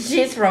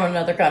 She's from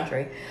another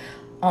country.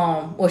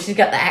 Well, she's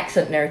got the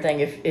accent and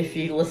everything. If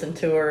you listen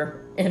to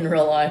her in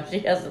real life, she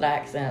has an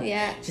accent.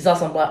 Yeah. She's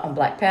also on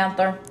Black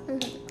Panther.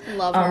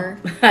 Love her.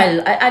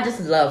 I just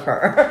love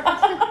her.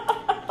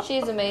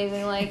 She's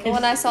amazing.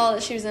 When I saw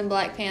that she was in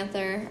Black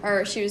Panther,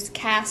 or she was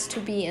cast to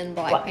be in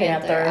Black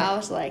Panther, I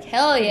was like,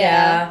 hell yeah.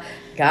 Yeah.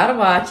 Gotta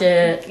watch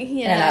it.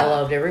 Yeah. And I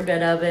loved every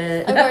bit of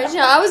it. Of course,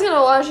 I was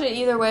gonna watch it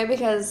either way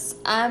because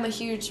I'm a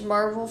huge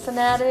Marvel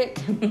fanatic.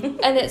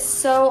 And it's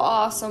so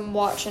awesome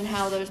watching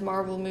how those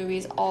Marvel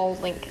movies all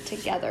link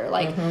together.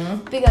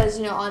 Because,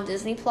 on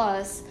Disney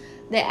Plus,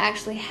 they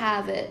actually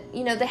have it.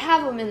 They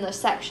have them in the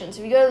sections.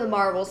 If you go to the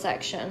Marvel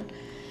section,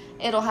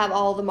 it'll have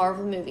all the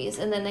Marvel movies.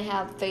 And then they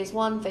have Phase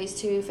 1, Phase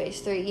 2, Phase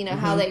 3.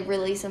 How they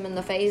release them in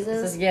the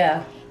phases.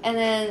 Yeah. And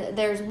then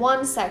there's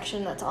one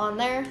section that's on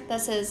there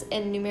that says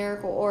in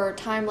numerical or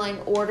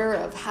timeline order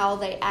of how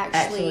they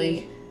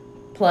actually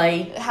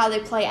play. How they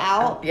play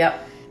out.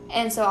 Yep.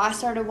 And so I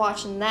started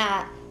watching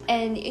that.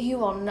 And you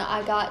will know,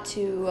 I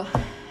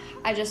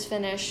just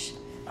finished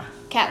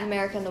Captain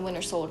America and the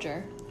Winter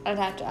Soldier.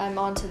 I'm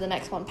on to the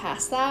next one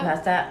past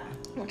that.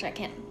 Which I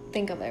can't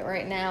think of it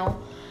right now.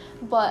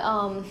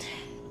 But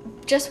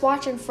just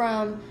watching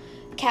from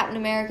Captain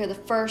America, the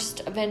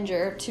first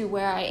Avenger, to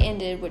where I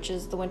ended, which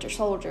is the Winter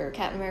Soldier,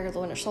 Captain America, the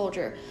Winter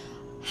Soldier.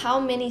 How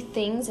many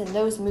things in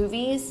those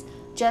movies,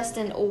 just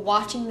in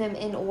watching them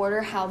in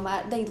order, how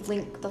much they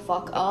link the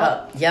fuck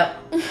up. Yep.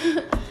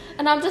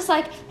 And I'm just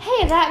like,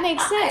 hey, that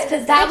makes sense,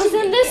 because that was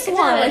in this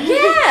one.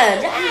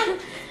 Yeah.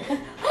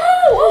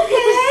 Oh,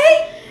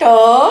 okay.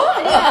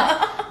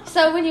 Yeah.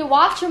 So when you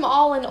watch them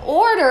all in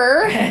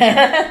order,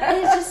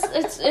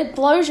 it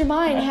blows your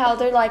mind how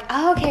they're like,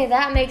 oh, okay,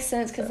 that makes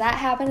sense because that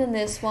happened in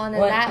this one,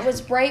 and that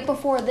was right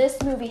before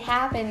this movie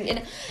happened.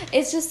 And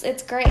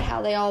it's great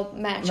how they all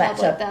match up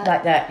like that.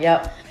 Like that,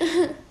 yep.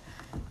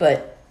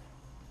 But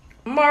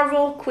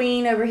Marvel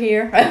Queen over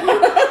here.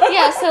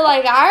 Yeah, so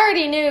like I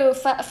already knew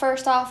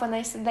first off when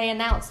they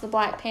announced the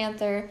Black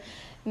Panther,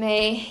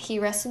 may he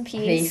rest in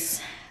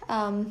peace.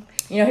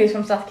 You know he's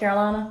from South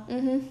Carolina?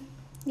 Mm-hmm.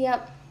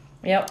 Yep.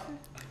 Yep.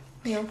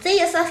 Yeah. See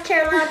you, South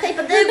Carolina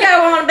people do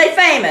go on to be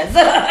famous.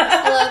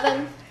 I love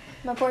him.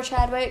 My poor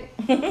Chadwick.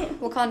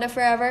 Wakanda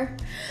forever.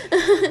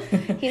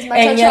 He's my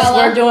and T'Challa. Yes,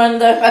 we're doing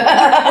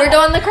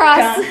the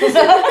cross.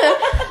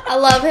 I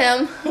love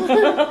him.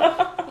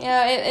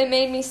 Yeah, it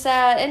made me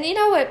sad. And you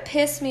know what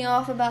pissed me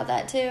off about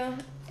that too?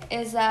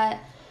 Is that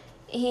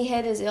he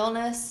hid his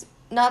illness.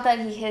 Not that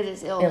he hid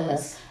his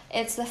illness.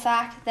 It's the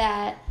fact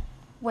that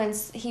when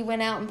he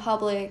went out in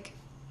public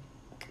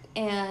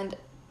and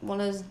one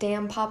of those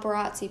damn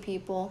paparazzi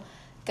people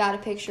got a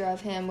picture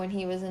of him when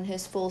he was in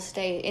his full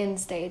end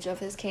stage of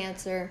his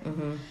cancer,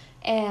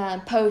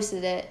 and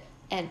posted it,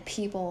 and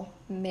people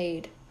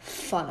made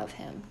fun of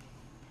him.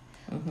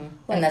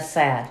 Like, and that's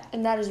sad.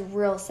 And that is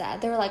real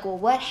sad. They were like, well,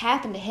 what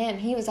happened to him?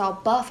 He was all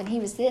buff and he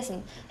was this,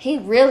 and he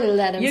really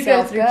let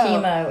himself go. You go through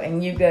chemo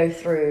and you go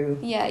through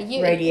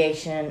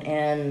radiation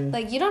and...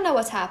 Like, you don't know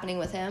what's happening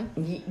with him.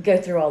 You go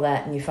through all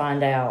that and you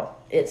find out.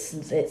 It's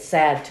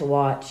sad to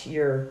watch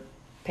your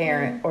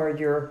parent or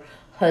your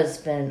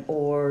husband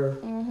or...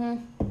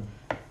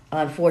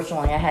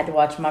 Unfortunately, I had to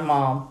watch my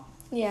mom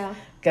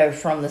go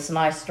from this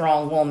nice,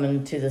 strong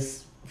woman to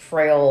this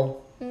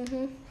frail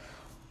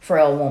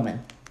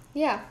woman.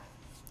 Yeah.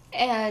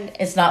 And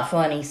it's not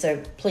funny,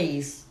 so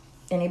please,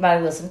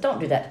 anybody listen, don't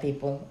do that to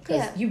people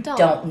because you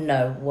don't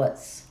know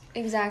what's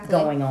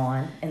going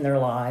on in their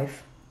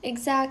life.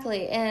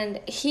 Exactly,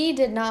 and he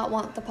did not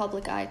want the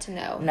public eye to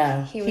know.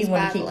 No, he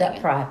wanted to keep that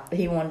private.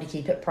 He wanted to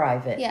keep it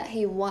private. Yeah,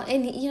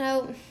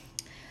 and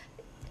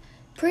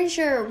pretty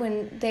sure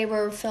when they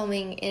were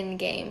filming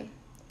Endgame,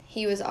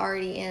 he was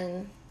already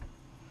in.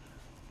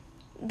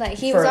 Like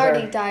he was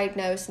already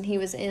diagnosed, and he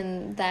was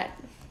in that.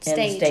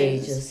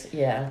 Stages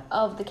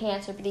of the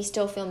cancer, but he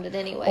still filmed it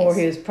anyway. Or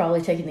he was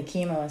probably taking the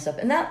chemo and stuff.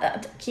 And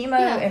that chemo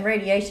and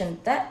radiation,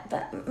 that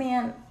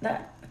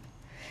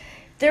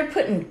they're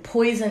putting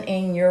poison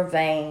in your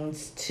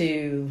veins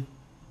to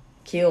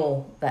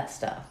kill that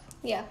stuff.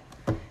 Yeah.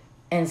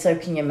 And so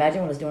can you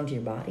imagine what it's doing to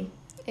your body?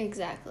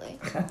 Exactly.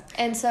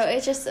 And so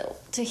it's just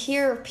to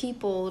hear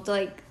people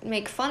like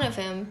make fun of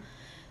him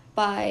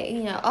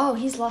by, oh,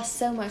 he's lost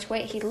so much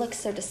weight. He looks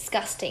so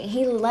disgusting.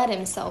 He let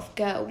himself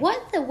go. What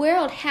in the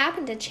world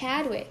happened to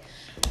Chadwick?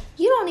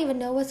 You don't even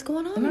know what's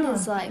going on in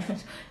his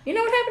life. You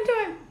know what happened to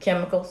him?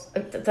 Chemicals.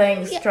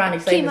 Things trying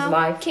to save his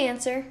life.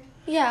 Cancer.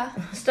 Yeah.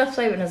 Stuff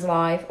saving his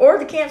life. Or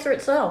the cancer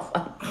itself.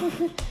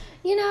 It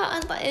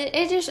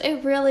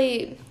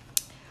really,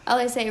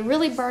 it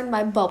really burned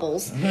my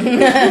bubbles.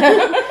 When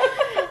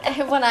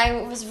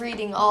I was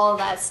reading all of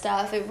that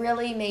stuff, it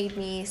really made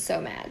me so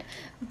mad.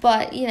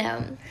 But,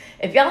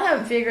 if y'all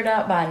haven't figured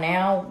out by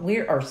now, we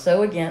are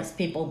so against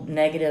people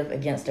negative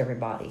against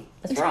everybody.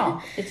 That's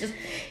wrong. It's just,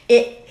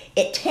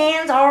 it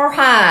tans our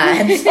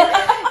hides.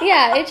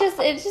 Yeah, it just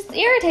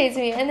irritates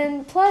me. And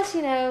then plus,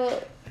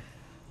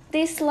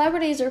 these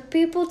celebrities are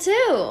people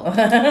too.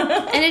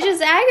 And it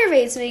just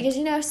aggravates me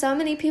because, so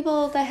many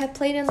people that have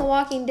played in The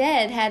Walking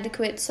Dead had to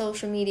quit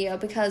social media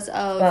because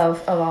of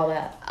all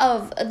that.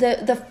 Of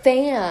the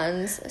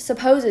fans,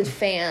 supposed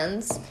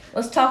fans.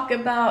 Let's talk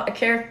about a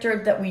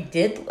character that we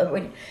did.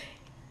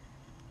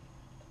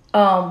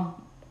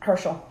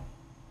 Herschel.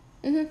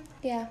 Mm-hmm.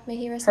 Yeah, may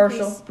he rest in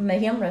peace. May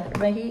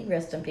he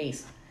rest in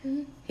peace.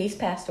 Mm-hmm. He's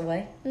passed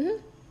away.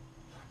 Mm-hmm.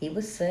 He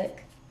was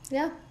sick.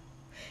 Yeah.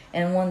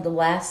 And one of the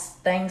last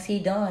things he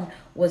done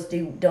was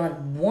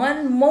done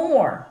one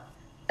more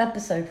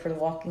episode for The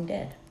Walking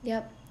Dead.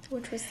 Yep.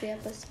 Which was the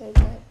episode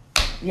that...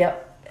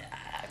 Yep.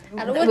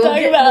 I don't want to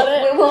talk about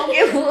it. We'll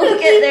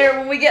get there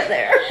when we get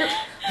there.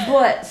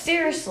 But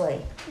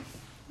seriously.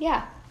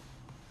 Yeah.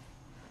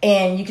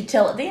 And you could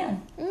tell it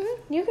then.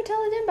 Mm-hmm. You could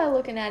tell it then by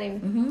looking at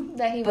him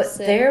that he was sick.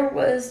 But there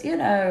was,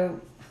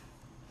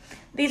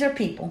 these are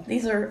people.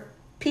 These are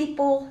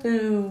people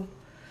who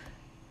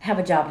have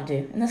a job to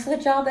do. And this is the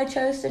job they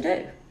chose to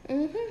do.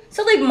 Mm-hmm.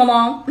 So leave them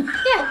alone.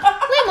 Yeah,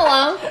 leave them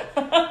alone.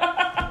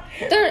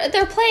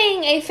 They're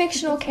playing a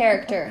fictional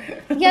character.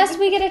 Yes,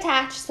 we get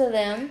attached to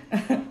them,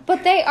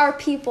 but they are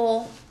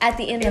people at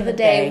the end of the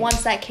day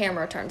once that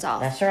camera turns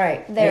off. That's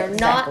right. They're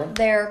not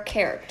their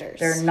characters.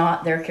 They're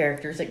not their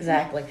characters,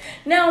 exactly.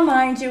 Now,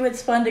 mind you,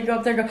 it's fun to go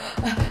up there and go...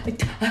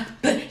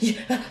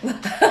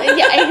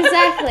 Yeah,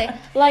 exactly.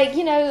 Like,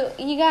 you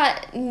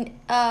got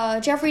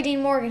Jeffrey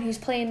Dean Morgan, who's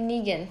playing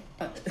Negan,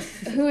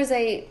 who is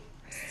a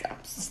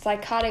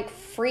psychotic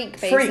freak,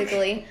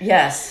 basically.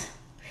 Yes.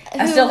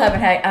 I still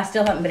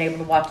haven't been able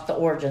to watch the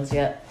origins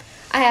yet.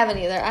 I haven't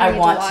either. I need to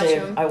watch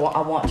them. I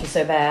want to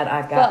so bad.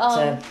 I've got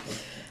to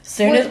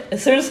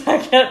As soon as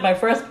I get my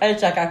first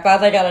paycheck, I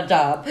finally got a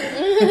job.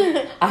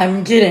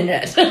 I'm getting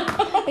it.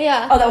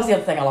 Yeah. Oh, that was the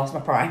other thing. I lost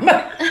my Prime.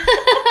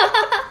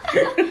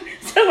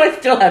 So I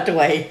still have to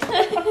wait.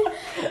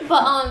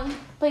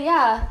 But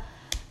yeah,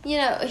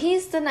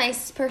 he's the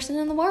nicest person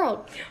in the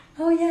world.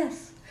 Oh,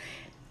 yes.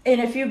 And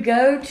if you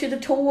go to the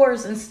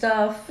tours and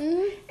stuff,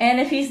 and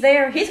if he's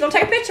there, he's going to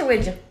take a picture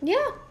with you.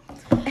 Yeah.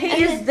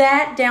 He is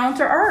that down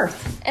to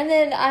earth. And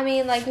then, I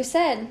mean, like we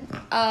said,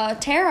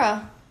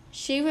 Tara,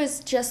 she was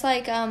just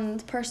like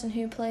the person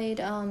who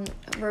played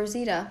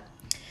Rosita,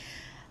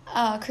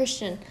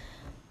 Christian.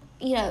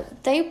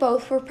 They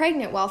both were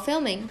pregnant while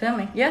filming.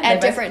 Yeah.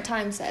 At different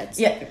time sets.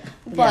 Yeah.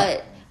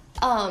 But,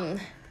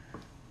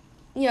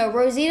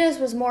 Rosita's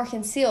was more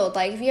concealed.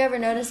 Like, if you ever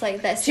noticed,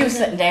 like, that she was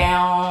sitting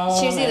down.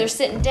 She was either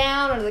sitting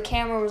down or the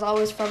camera was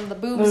always from the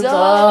boobs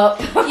up.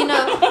 You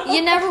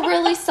never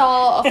really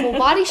saw a full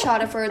body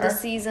shot of her this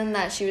season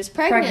that she was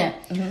pregnant.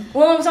 Mm-hmm.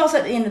 Well, it was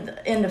also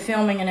in the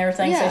filming and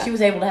everything, so she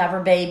was able to have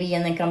her baby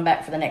and then come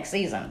back for the next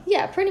season.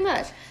 Yeah, pretty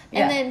much.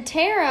 And then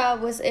Tara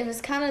was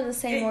kind of the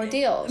same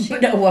ordeal.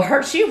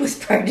 She was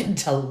pregnant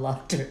to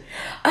Lutter.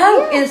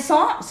 Oh, and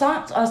Sasha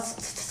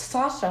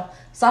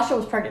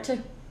was pregnant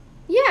too.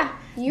 Yeah,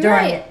 you're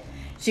right.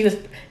 She was.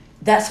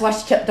 That's why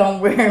she kept on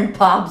wearing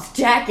Bob's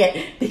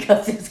jacket,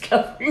 because it was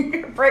covering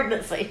her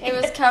pregnancy. It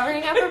was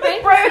covering up her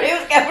baby. It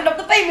was covering up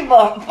the baby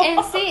bump.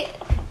 And see,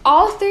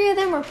 all three of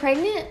them were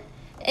pregnant,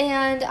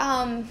 and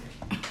I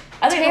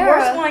think Tara, the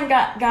worst one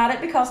got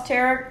it because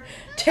Tara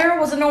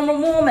was a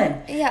normal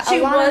woman. Yeah, she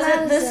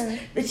wasn't this.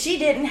 That she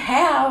didn't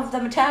have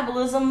the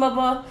metabolism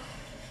of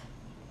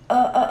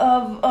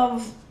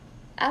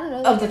I don't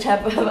know. Of the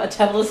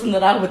metabolism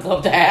that I would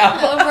love to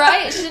have.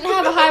 Right? She didn't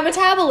have a high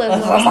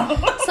metabolism.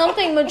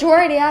 Something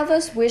majority of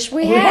us wish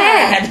we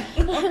had.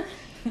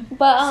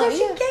 But so she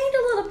gained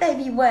a little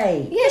baby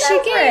weight. Yeah,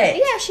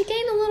 she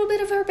gained a little bit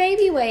of her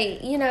baby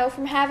weight,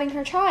 from having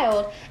her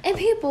child. And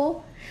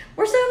people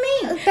were so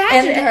mean.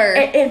 Badgered her.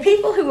 And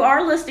people who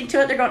are listening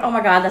to it, they're going, oh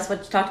my God, that's what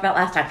you talked about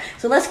last time.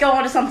 So let's go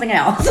on to something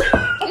else.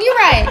 You're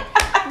right.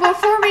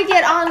 Before we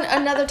get on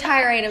another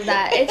tirade of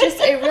that, it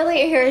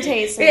really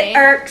irritates me. It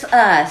irks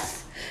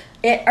us.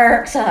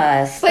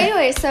 But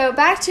anyway, so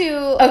back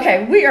to...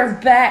 Okay, we are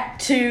back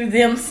to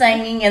them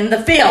singing in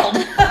the field.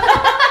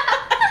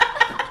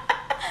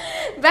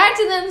 Back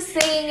to them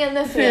singing in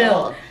the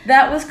field.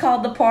 That was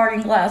called The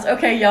Parting Glass.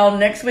 Okay, y'all,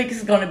 next week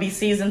is going to be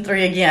season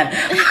 3 again.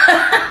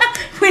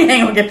 We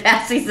ain't going to get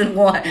past season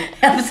 1,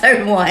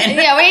 episode 1.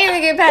 Yeah, we ain't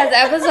even get past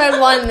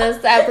episode 1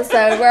 this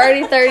episode. We're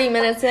already 30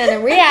 minutes in,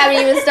 and we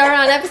haven't even started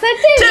on episode 2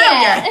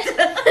 yet.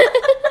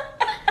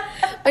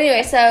 But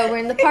anyway, so we're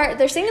in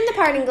they're singing The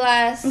Parting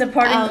Glass. The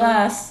Parting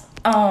Glass.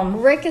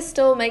 Rick is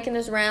still making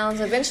his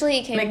rounds. Eventually,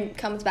 he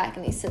comes back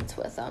and he sits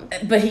with them.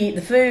 But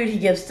the food he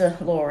gives to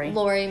Lori.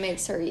 Lori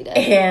makes her eat it.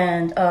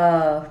 And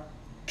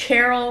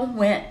Carol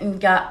went and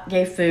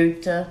gave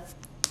food to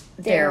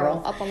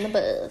Daryl up on the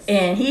bus.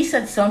 And he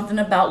said something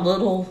about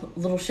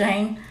little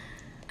Shane.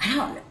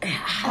 I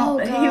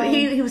don't know.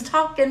 He was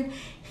talking.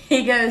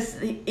 He goes,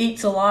 he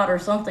eats a lot or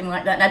something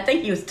like that. And I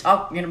think he was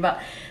talking about,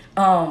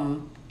 I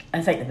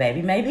think the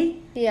baby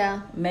maybe.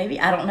 Yeah. Maybe.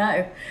 I don't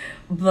know.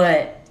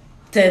 But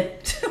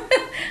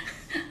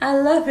I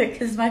love it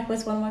because Mike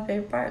was one of my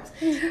favorite parts.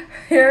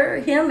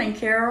 Him and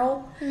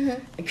Carol,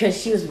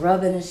 because she was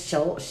rubbing his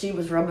shoulder. She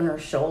was rubbing her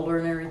shoulder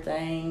and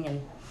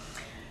everything,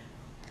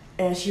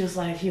 and he was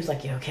like, "You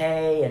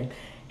okay?"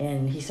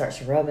 And he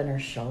starts rubbing her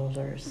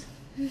shoulders.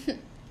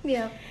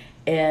 Yeah.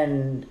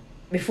 And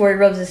before he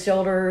rubs his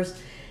shoulders,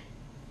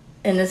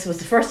 and this was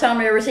the first time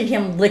I ever seen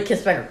him lick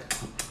his finger.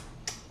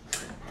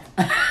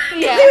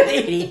 Yeah.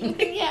 Eating.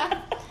 Yeah.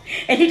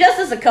 And he does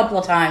this a couple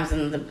of times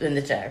in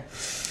the show.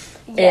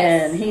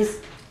 Yes.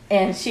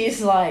 And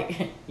she's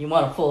like, "You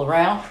want to fool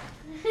around?"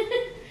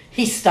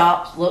 He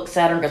stops, looks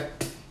at her, and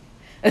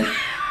goes.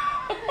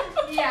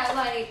 Yeah,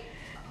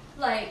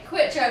 like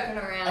quit joking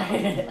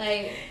around.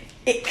 Like,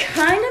 it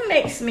kind of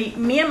makes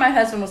me and my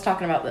husband was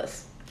talking about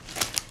this.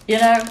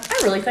 I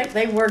really think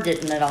they were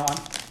getting it on.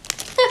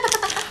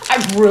 I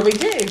really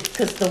do,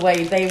 because the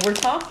way they were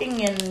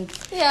talking, and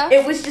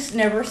it was just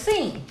never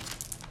seen.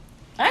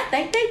 I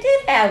think they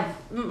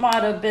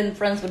might have been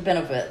friends with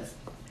benefits.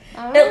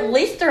 At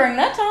least during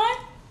that time.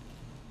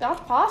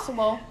 That's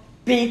possible.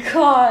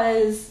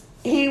 Because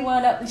he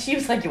went up and she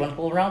was like, "You want to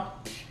pull around?"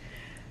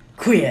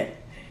 Quit.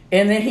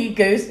 And then he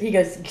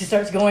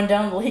starts going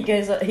down. They're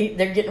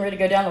getting ready to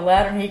go down the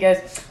ladder, and he goes,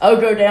 "Oh,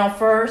 go down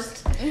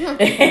first."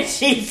 And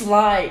she's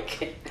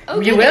like,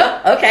 "Okay. You will?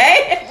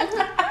 Okay."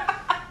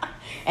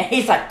 And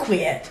he's like,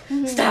 "Quit.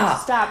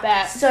 Stop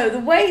that." So the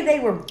way they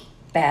were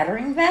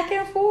battering back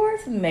and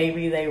forth,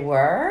 maybe they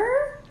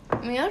were. I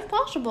mean, that's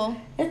possible.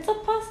 It's a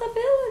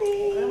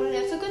possibility. I mean,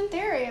 it's a good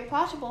theory. It's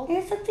possible.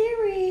 It's a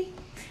theory.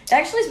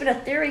 Actually, it's been a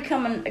theory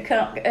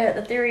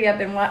the theory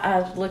I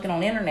was looking on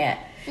the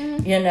internet.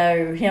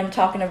 Mm-hmm. Him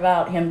talking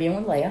about him being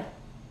with Leia,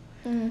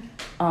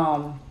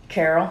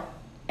 Carol,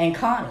 and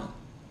Connie.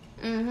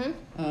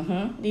 Mm-hmm.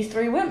 Mm-hmm. These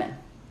 3 women.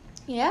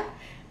 Yeah.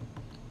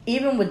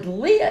 even with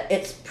Leah,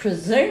 it's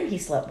presumed he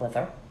slept with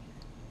her.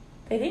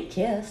 They didn't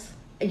kiss.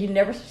 You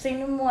never seen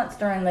them once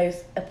during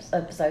those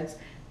episodes.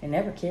 They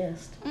never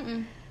kissed.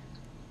 Mm-mm.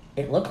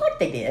 It looked like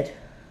they did,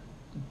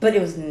 but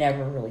it was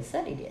never really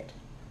said he did.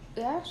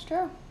 Yeah, it's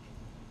true.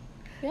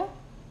 Yeah.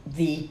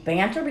 The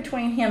banter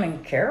between him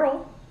and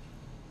Carol,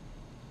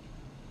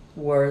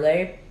 were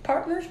they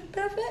partners with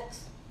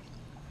benefits?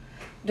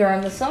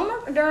 During the summer,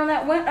 during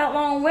that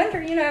long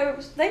winter, you know,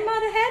 they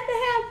might have had to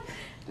have.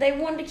 They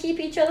wanted to keep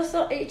each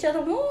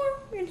other warm.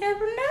 You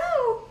never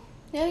know.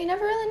 Yeah, you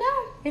never really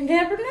know. You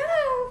never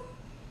know.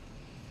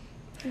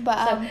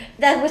 But So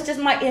that was just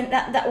my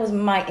that was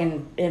my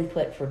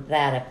input for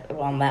that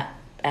on that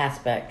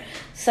aspect.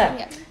 So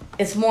yeah.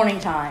 It's morning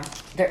time.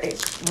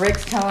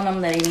 Rick's telling them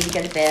that they need to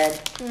go to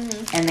bed,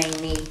 and they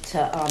need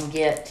to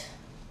get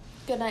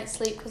good night's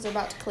sleep because they're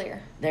about to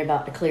clear. They're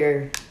about to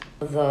clear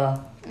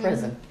the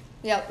prison.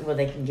 Yep. Where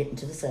they can get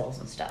into the cells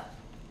and stuff.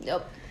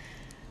 Yep.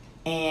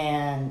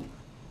 And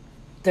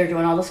they're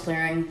doing all this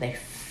clearing. They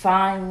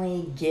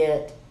finally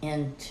get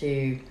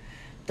into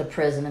the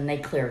prison and they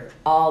clear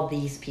all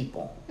these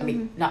people. I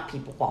mean, not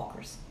people,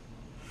 walkers.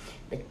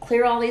 They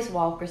clear all these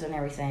walkers and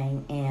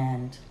everything,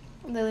 and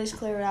they at least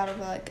clear it out of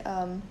like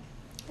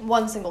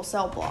one single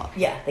cell block.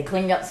 Yeah, they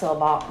cleaned up cell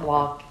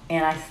block,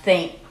 and I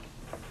think,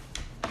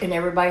 and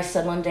everybody's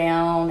settling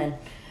down. And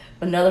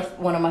another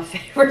one of my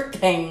favorite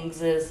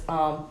things is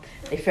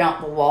they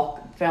found the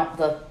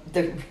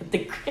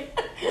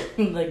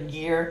the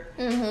gear,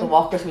 the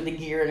walkers with the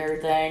gear and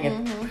everything,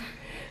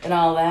 and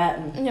all that.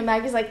 And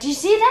Maggie's like, "Did you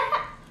see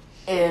that?"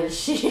 And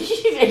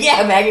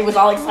yeah, Maggie was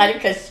all excited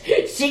because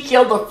she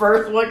killed the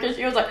first one because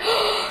she was like,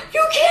 oh,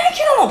 "You can't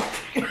kill him."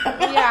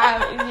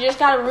 Yeah, you just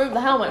gotta remove the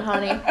helmet,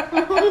 honey.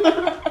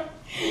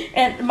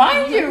 And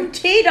mind you,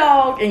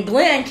 T-Dog and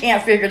Glenn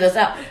can't figure this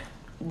out.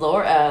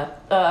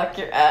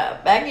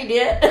 Maggie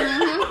did.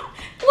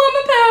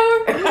 Woman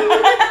power.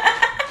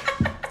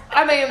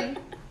 I mean,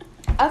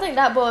 I think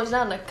that boils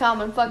down to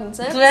common fucking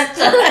sense.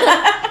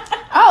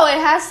 Oh, it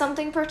has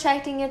something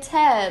protecting its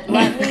head.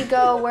 Let me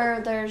go where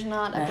there's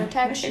not a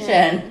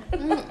protection.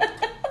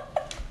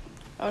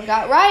 I've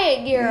got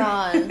riot gear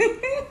on.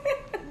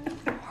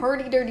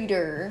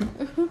 Hurdy-dirty-dur.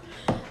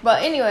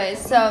 But anyways,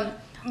 so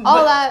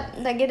all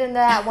that, they get into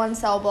that one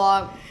cell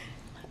block,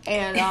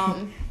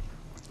 and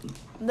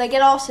they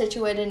get all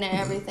situated and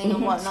everything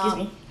and whatnot.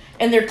 Excuse me.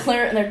 And they're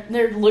clear, and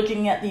they're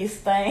looking at these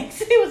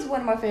things. It was one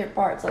of my favorite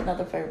parts,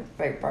 another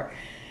favorite part.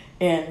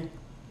 And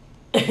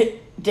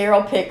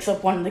Daryl picks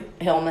up one of the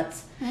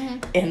helmets,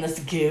 and this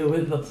goo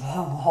and the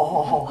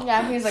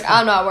yeah, he's like,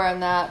 I'm not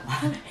wearing that.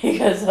 He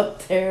goes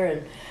up there,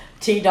 and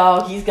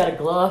T-Dog, he's got a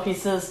glove. He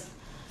says,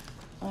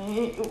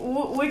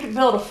 we could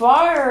build a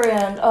fire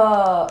and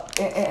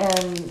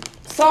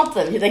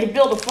something. They could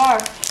build a fire.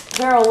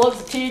 Daryl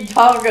looks at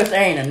T-Dog and goes,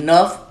 there ain't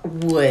enough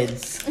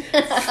woods.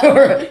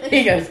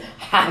 He goes,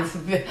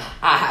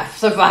 I've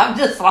survived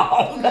this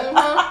long.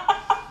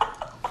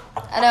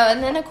 I know,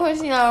 and then of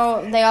course, you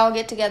know, they all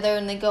get together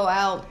and they go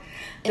out.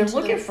 They're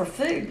looking for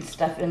food and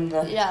stuff in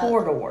the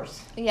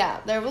corridors. Yeah,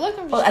 they're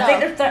looking for stuff. I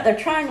think they're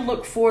trying to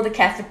look for the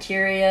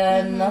cafeteria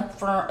and the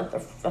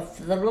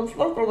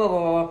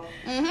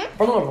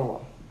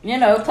you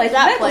know, place of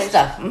medical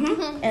stuff.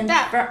 And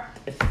that.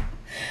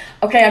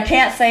 Okay, I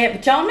can't say it,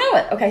 but y'all know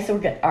it. Okay, so we're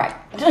good. All right.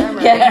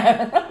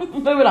 Yeah.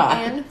 Moving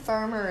on.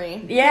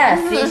 Infirmary.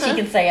 Yeah, see, she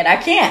can say it. I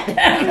can't.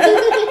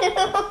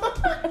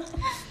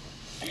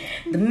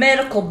 The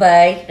medical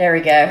bay. There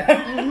we go.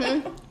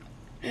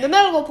 The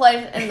medical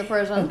place in the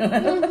prison.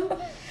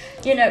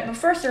 You know, but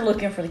first they're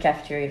looking for the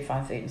cafeteria to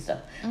find food and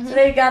stuff. So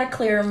they've got to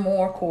clear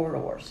more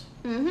corridors.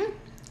 And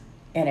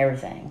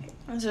everything.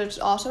 And so it's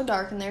also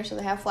dark in there, so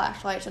they have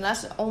flashlights, and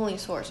that's the only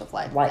source of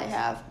light they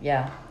have.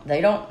 Yeah,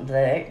 they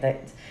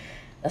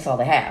that's all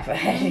they have.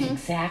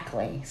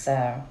 Exactly.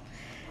 So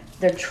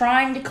they're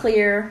trying to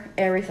clear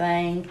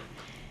everything,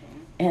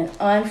 and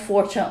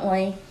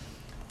unfortunately,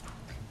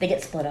 they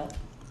get split up.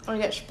 Or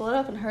get split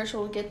up, and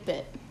Herschel get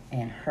bit.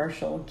 And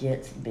Herschel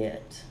gets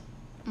bit.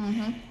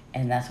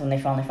 And that's when they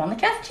finally find the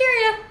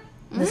cafeteria.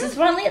 This is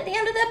finally at the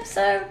end of the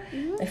episode.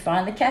 They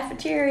find the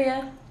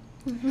cafeteria.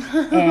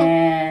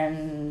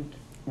 And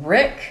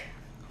Rick,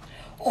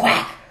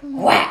 whack,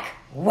 whack,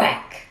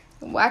 whack.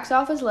 Whacks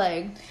off his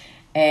leg.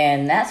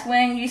 And that's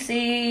when you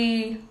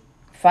see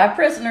 5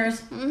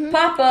 prisoners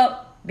pop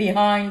up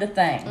behind the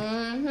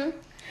thing.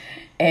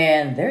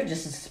 And they're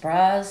just as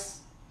surprised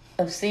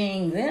of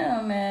seeing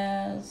them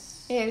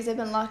as... Yeah, because they've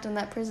been locked in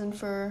that prison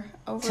for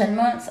over... 10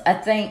 months. I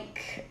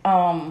think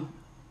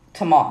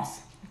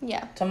Tomas.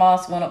 Yeah.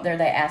 Tomas went up there.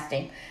 They asked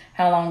him,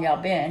 how long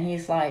y'all been?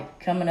 He's like,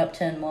 coming up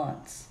 10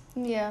 months.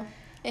 Yeah.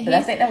 And but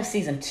I think that was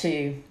season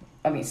 2.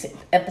 I mean,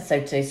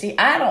 episode 2. See,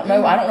 I don't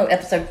know. I don't know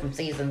episode from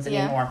seasons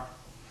anymore.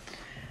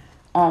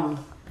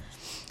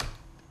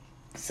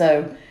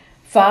 So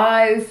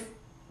 5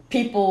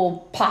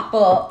 people pop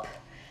up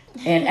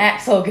And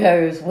Axel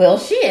goes, well,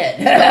 shit.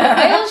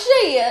 Well,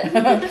 shit.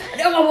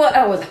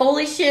 What was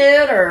holy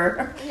shit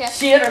or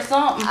shit or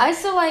something? I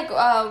still like,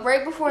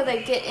 right before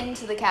they get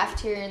into the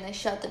cafeteria and they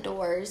shut the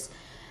doors,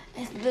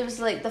 there was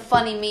like the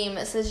funny meme.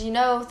 It says,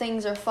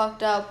 things are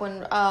fucked up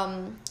when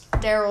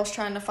Daryl's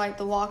trying to fight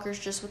the walkers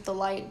just with the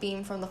light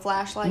beam from the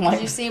flashlight.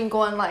 Because you see him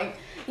going like,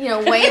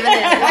 waving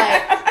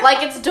it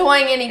like it's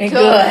doing any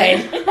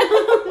good.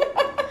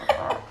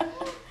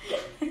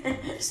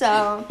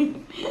 So,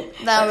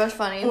 that was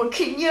funny. Well,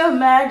 can you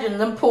imagine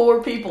them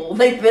poor people?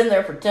 They've been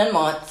there for 10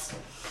 months,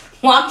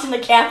 watching the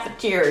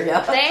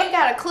cafeteria. They ain't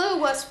got a clue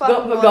what's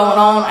fucking going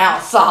on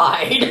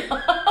outside.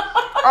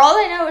 All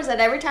they know is that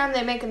every time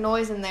they make a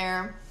noise in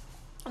there,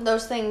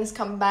 those things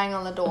come bang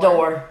on the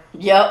door.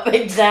 Yep,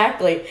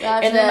 exactly.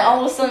 And then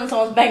all of a sudden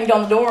someone's banging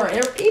on the door and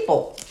there are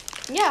people.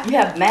 Yeah. You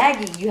have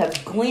Maggie, you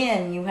have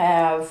Glenn, you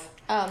have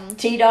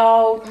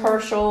T-Dog,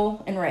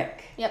 Herschel, and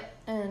Rick. Yep.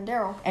 And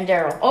Daryl.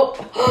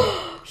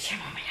 Oh, shame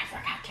on me, I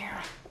forgot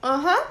Daryl.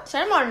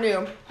 Shame on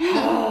you.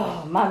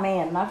 Oh, my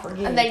man, I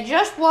forget. And they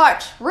just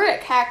watched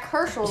Rick hack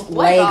Herschel's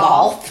leg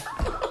off.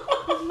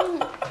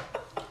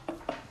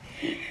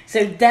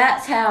 So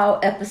that's how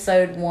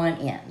episode 1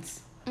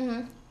 ends.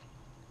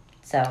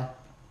 So,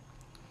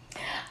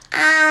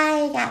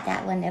 I got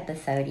that one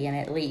episode in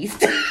at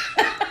least.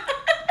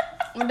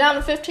 We're down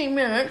to 15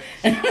 minutes.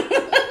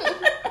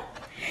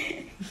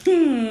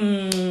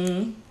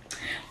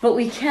 But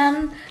we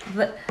can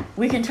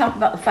talk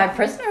about the 5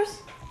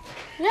 prisoners.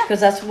 Yeah. Because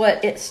that's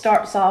what it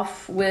starts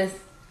off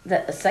with,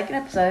 the second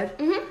episode.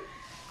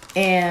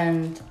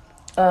 And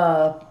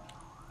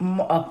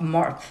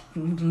Mark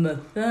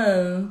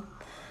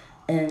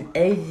and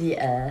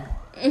Asia.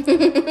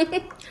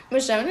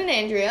 Michonne and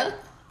Andrea.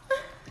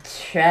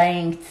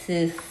 Trying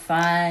to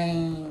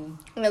find...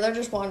 Yeah, they're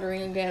just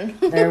wandering again.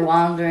 They're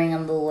wandering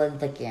on the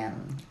woods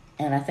again.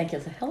 And I think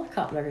it's a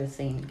helicopter they're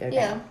seeing go down.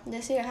 Yeah,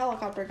 they see a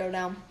helicopter go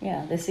down.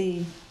 Yeah, they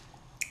see...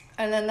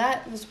 And then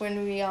that was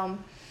when we,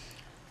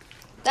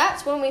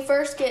 that's when we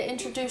first get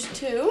introduced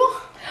to...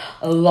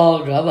 The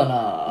governor.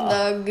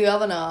 The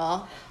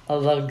governor.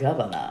 The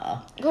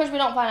governor. Of course, we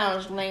don't find out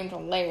his name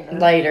till later.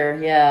 Later,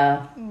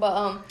 yeah.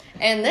 But,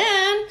 and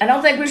then... I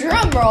don't think we...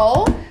 Drum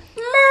roll.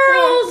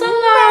 Merle's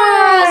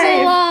alive!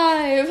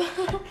 Merle's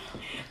alive!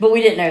 But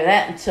we didn't know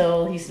that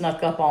until he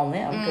snuck up on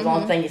them. Because the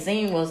only thing you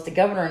seen was the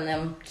governor and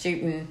them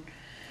shooting...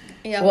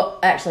 Yeah. Well,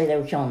 actually, they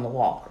were killing the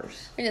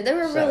walkers. Yeah, they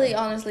were really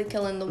honestly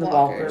killing the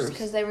walkers.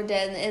 Because they were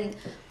dead. And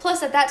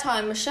plus, at that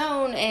time,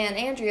 Michonne and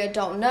Andrea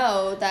don't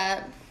know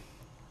that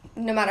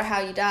no matter how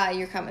you die,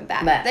 you're coming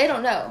back. They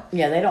don't know.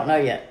 Yeah, they don't know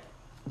yet.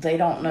 They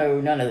don't know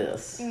none of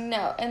this.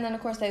 No. And then,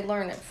 of course, they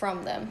learn it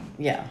from them.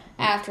 Yeah.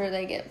 After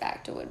they get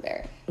back to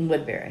Woodbury.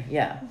 Woodbury,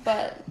 yeah.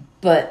 But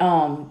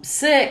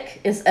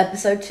Sick is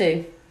episode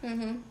 2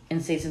 in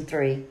season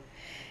 3.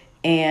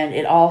 And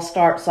it all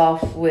starts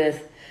off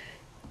with...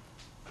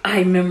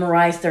 I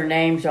memorized their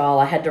names, y'all.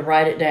 I had to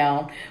write it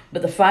down.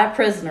 But the 5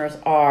 prisoners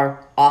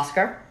are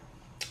Oscar,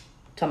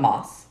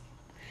 Tomas,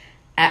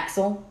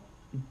 Axel,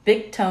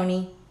 Big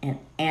Tony, and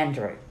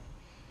Andrew.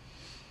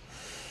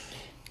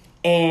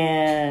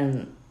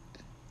 And,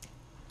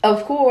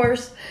 of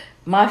course,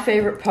 my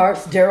favorite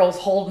part's Daryl's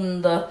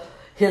holding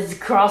his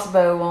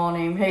crossbow on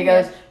him. He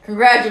goes,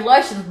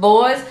 "Congratulations,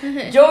 boys.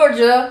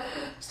 Georgia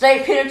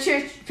State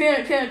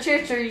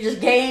Penitentiary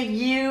just gave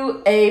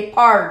you a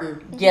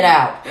pardon. Get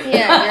out."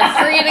 Yeah,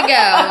 you're free to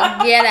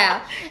go. Get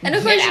out. And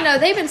of course,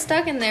 they've been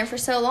stuck in there for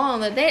so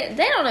long that they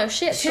don't know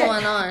shit's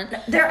going on.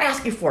 They're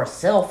asking for a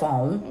cell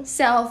phone.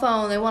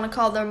 They want to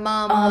call their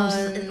mama.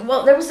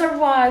 Well, there was their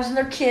wives and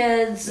their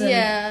kids.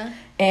 And,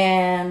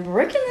 And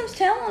Rick and them's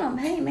telling them,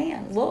 "Hey,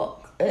 man,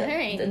 look,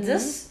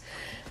 this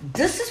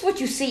is what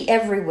you see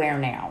everywhere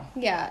now."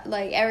 Yeah,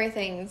 like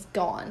everything's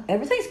gone.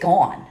 Everything's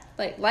gone.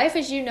 Like life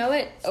as you know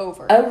it,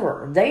 over.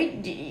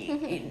 They,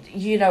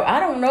 I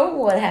don't know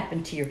what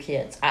happened to your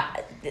kids.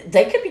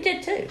 They could be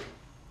dead too.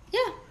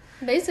 Yeah,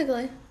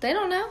 basically, they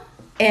don't know.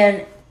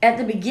 And at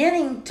the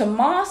beginning,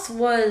 Tomas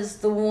was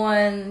the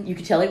one. You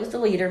could tell he was the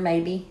leader,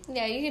 maybe.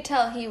 Yeah, you could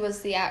tell he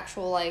was the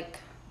actual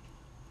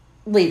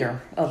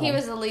leader of them. He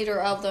was the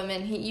leader of them,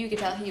 and you could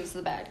tell he was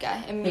the bad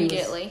guy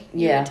immediately.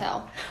 You could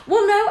tell.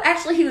 Well, no,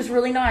 actually, he was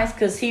really nice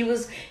because he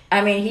was.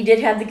 I mean, he did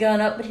have the gun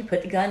up, but he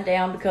put the gun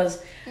down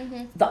because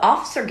the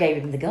officer gave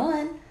him the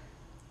gun.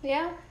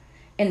 Yeah.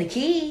 And the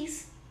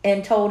keys,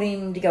 and told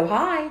him to go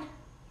hide.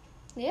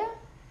 Yeah.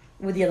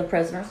 With the other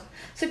prisoners.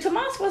 So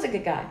Tomas was a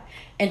good guy,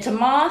 and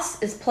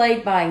Tomas is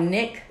played by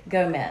Nick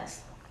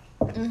Gomez.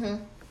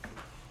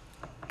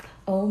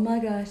 Oh my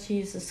gosh,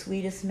 he's the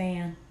sweetest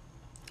man.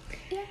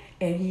 Yeah.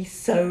 And he's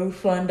so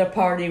fun to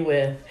party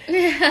with.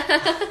 Yeah,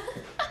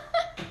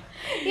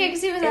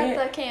 because he was at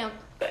the camp.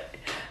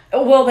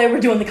 Well, they were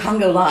doing the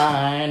Congo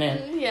line,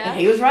 and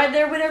he was right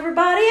there with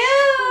everybody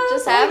else.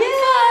 Just having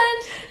fun.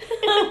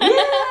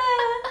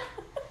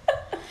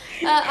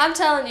 I'm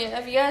telling you,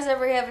 if you guys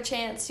ever have a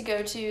chance to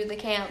go to the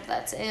camp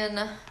that's in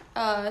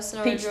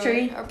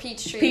Peachtree? Or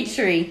Peachtree.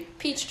 Peachtree.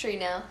 Peachtree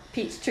now.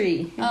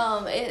 Peachtree.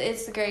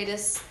 It's the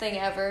greatest thing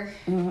ever.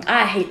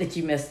 I hate that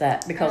you missed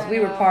that because we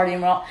were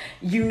partying. Well,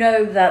 you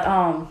know that,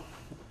 oh,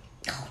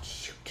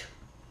 shoot.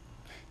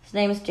 His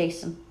name is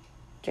Jason.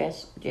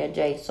 Jason.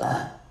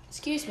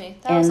 Excuse me.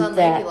 That was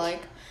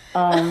unladylike.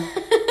 No,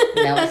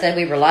 I said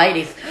we were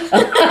ladies.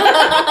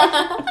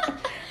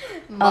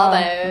 My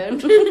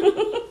bad.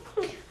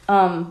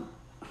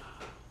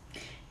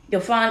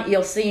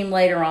 You'll see him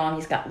later on.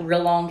 He's got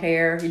real long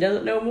hair. He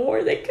doesn't know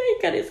more. They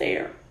can't cut his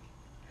hair.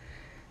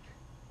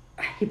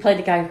 He played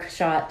the guy who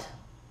shot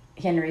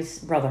Henry's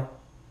brother.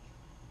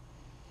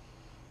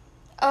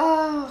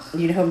 Oh.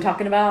 You know who I'm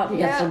talking about?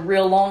 He has some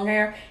real long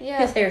hair. Yeah.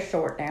 His hair's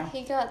short now.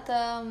 He got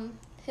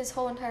his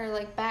whole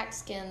entire back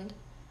skinned.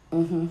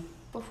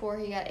 Before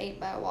he got ate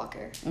by a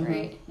walker,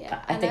 right?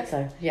 Yeah, I think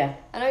so. Yeah.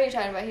 I know what you're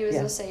talking about. He was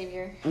a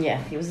savior.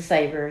 Yeah, he was a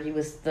savior. He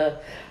was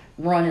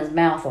run his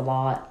mouth a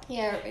lot.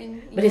 Yeah,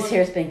 but his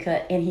hair's been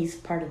cut, and he's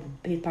part of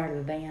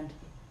the band.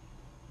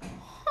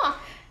 Huh.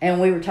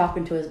 And we were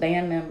talking to his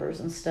band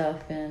members and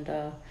stuff,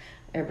 and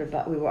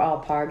everybody, we were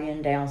all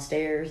partying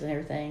downstairs and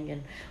everything,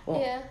 and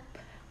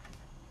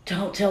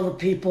don't tell the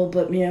people,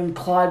 but me and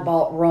Clyde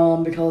bought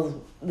rum because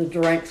the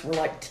drinks were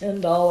like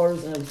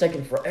 $10, and it was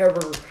taking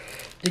forever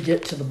to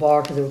get to the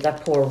bar because it was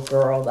that poor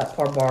girl, that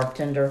poor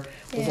bartender.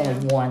 Was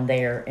only one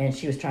there, and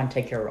she was trying to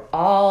take care of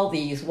all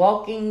these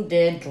Walking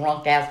Dead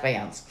drunk ass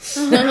fans.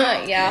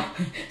 Yeah.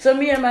 So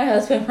me and my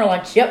husband were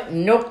like, "Yep,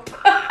 nope."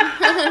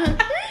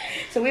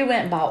 So we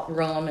went and bought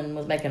rum and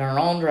was making our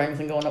own drinks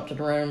and going up to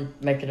the room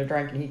making a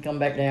drink, and he'd come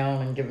back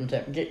down and give me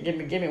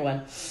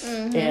one.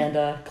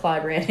 And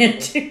Clyde ran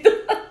into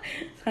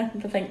I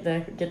think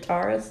the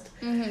guitarist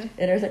and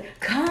everything.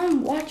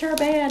 Come watch our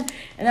band,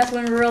 and that's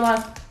when we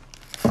realized,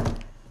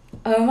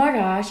 oh my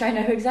gosh, I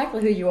know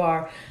exactly who you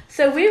are.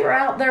 So we were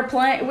out there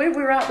playing. We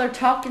were out there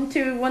talking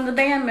to one of the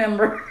band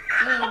members.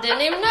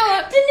 Didn't even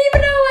know it.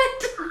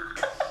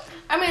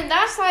 I mean,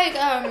 that's like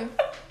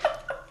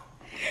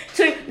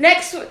So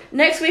next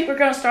week we're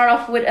going to start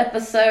off with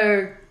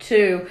episode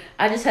 2.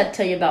 I just had to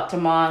tell you about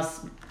Tomas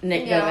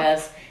Nick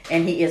Gomez,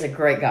 and he is a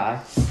great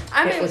guy.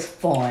 It was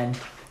fun.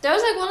 That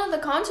was like one of the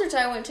concerts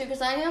I went to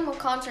because I am a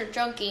concert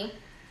junkie.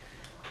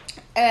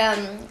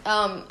 And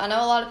I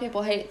know a lot of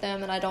people hate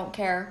them, and I don't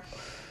care.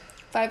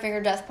 Five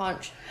Finger Death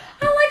Punch.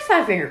 I like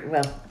Five Finger.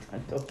 Well,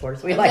 of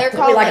course, we like a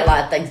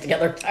lot of things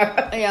together.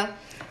 Yeah,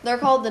 they're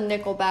called the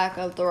Nickelback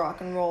of the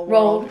rock and roll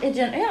world.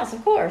 Yes,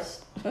 of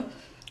course.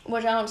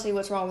 Which I don't see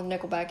what's wrong with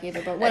Nickelback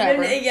either, but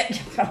whatever.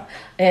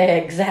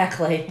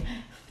 Exactly.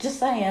 Just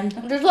saying.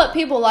 Just let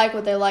people like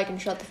what they like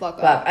and shut the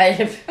fuck up.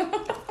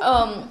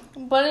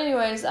 But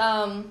anyways,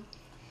 I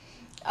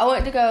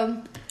went to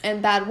go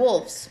in Bad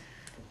Wolves.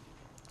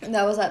 And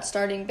that was that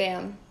starting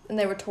band, and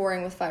they were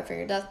touring with Five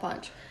Finger Death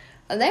Punch.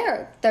 And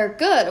they're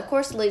good. Of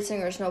course, the lead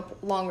singer is no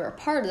longer a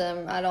part of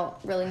them. I don't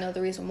really know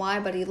the reason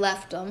why, but he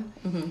left them.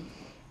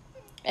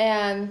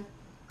 And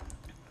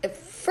it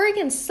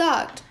freaking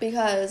sucked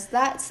because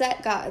that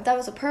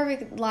was a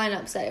perfect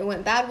lineup set. It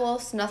went Bad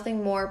Wolves,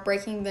 Nothing More,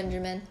 Breaking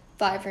Benjamin,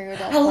 Five Finger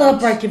Death Punch. I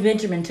love Breaking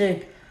Benjamin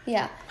too.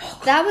 Yeah,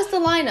 that was the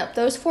lineup.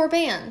 Those 4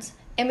 bands.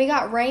 And we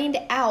got rained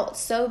out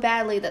so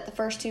badly that the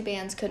first 2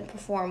 bands couldn't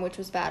perform, which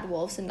was Bad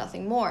Wolves and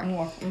Nothing More.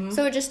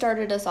 So it just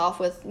started us off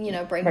with,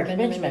 Breaking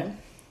Benjamin.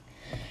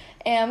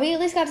 And we at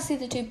least got to see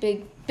the 2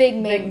 big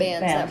main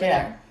bands that were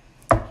there.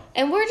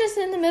 And we're just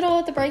in the middle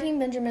of the Breaking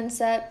Benjamin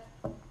set,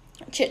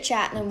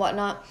 chit-chatting and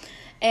whatnot.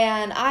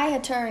 And I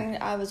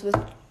was with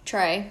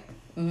Trey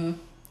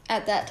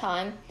at that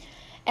time.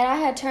 And I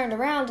had turned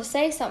around to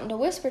say something to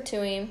whisper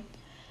to him.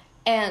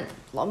 And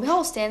lo and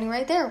behold, standing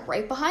right there,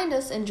 right behind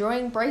us,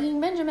 enjoying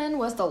Breaking Benjamin,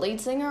 was the lead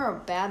singer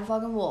of Bad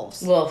fucking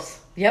Wolves.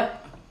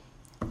 Yep.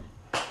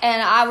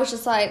 And I was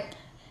just like,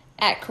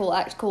 act cool,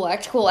 act cool,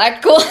 act cool,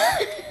 act cool.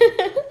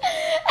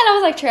 And I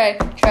was like, Trey,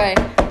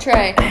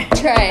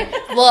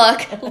 look.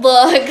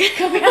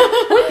 Come here,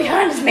 look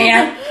behind us,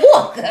 man.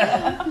 Look.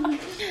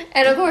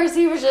 And of course,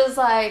 he was just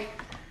like,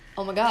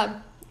 oh my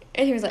God.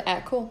 And he was like,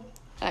 act cool,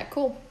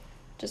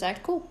 just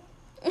act cool.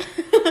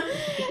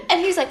 And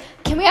he's like,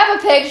 can we have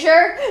a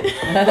picture?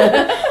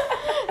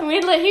 And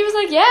he was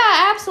like,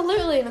 yeah,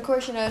 absolutely. And of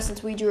course,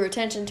 since we drew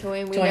attention to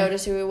him, we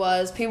noticed who he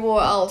was. People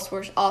else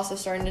were also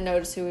starting to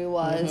notice who he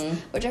was,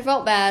 which I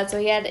felt bad, so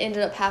he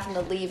ended up having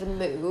to leave and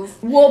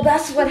move. Well,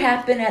 that's what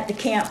happened at the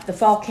camp, the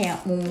fall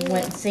camp, when we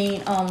went and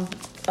seen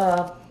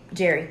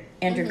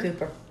Andrew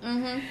Cooper.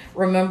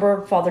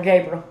 Remember Father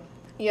Gabriel?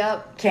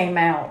 Yep. Came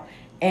out,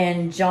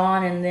 and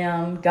John and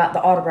them got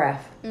the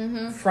autograph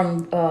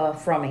from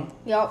him.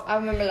 Yep, I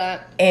remember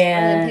that.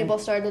 And then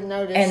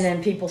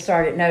people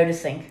started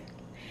noticing.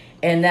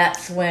 And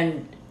that's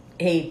when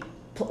he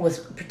was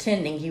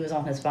pretending he was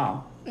on his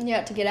phone.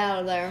 Yeah, to get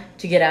out of there.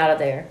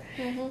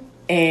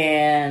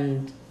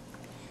 And,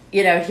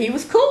 he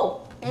was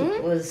cool.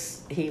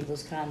 He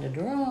was kind of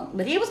drunk,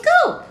 but he was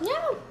cool.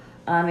 Yeah.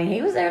 I mean,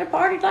 he was there to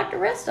party like the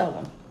rest of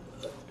them.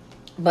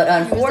 But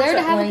unfortunately, he was there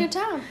to have a good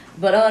time.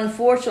 But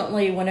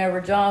unfortunately, whenever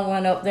John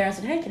went up there and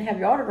said, "Hey, can I have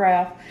your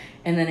autograph?"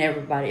 and then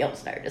everybody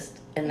else noticed,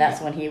 and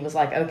that's when he was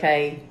like,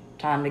 "Okay,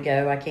 time to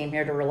go. I came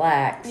here to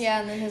relax."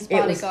 Yeah, and then his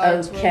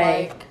bodyguards were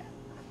like,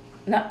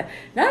 No,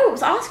 it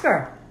was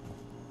Oscar.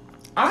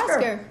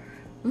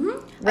 Mm-hmm.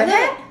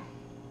 Redhead.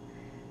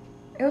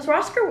 It was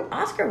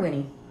Oscar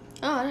winning.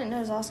 Oh, I didn't know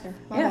it was Oscar.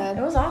 My bad.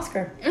 It was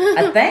Oscar.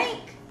 I think.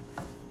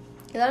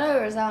 Cause I know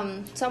there was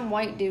some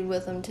white dude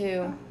with him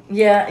too.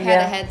 Yeah,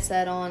 Had a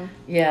headset on.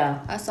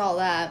 Yeah. I saw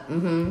that.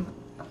 Mm-hmm.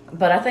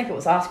 But I think it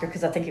was Oscar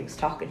because I think he was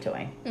talking to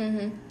him.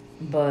 Mm-hmm.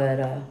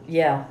 But,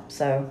 yeah,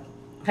 so.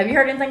 Have you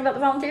heard anything about the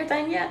volunteer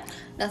thing yet?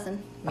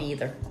 Nothing. Me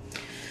either.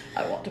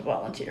 I want to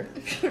volunteer.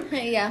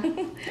 Yeah.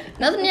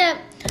 Nothing yet.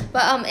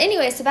 But,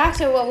 anyway, so back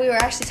to what we were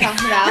actually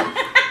talking about.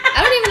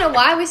 I don't even know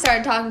why we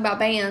started talking about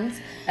bands.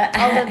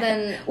 Other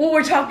than... Well,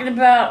 we're talking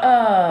about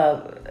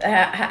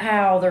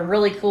how they're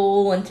really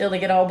cool until they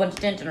get a whole bunch of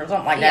attention or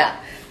something like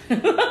that.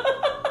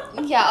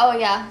 Yeah, oh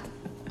yeah.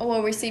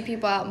 When we see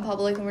people out in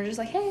public and we're just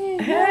like, hey,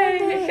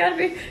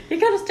 you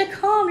gotta stay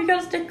calm, you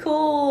gotta stay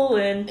cool,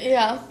 and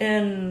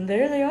and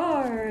there they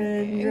are,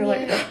 and you're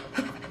like,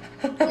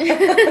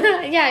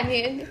 yeah, I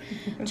mean,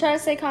 try to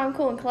stay calm,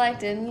 cool, and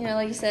collected. You know,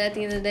 like you said, at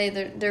the end of the day,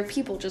 they're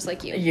people just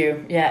like you.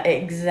 Yeah,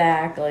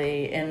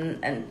 exactly,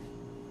 and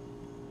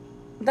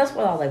that's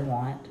what all they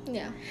want.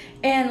 Yeah.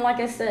 And like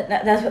I said,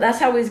 that's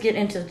how we get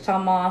into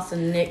Tomas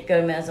and Nick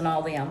Gomez and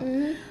all them.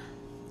 Mm-hmm.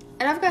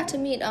 And I've got to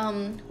meet,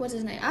 what's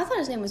his name? I thought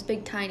his name was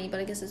Big Tiny, but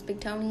I guess it's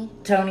Big Tony.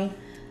 Tony?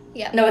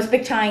 Yeah. No, it's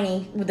Big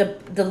Tiny. With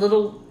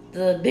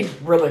the big,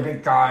 really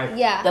big guy.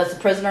 Yeah. That's the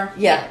prisoner?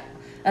 Yeah.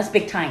 That's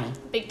Big Tiny.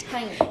 Big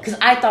Tiny. Because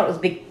I thought it was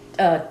Big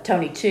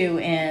Tony too,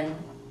 and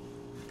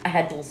I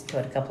had to listen to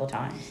it a couple of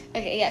times.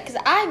 Okay, yeah,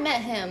 because I met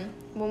him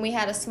when we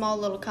had a small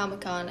little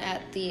Comic-Con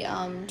at the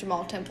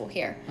Jamal Temple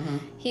here. Mm-hmm.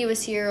 He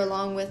was here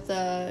along with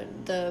the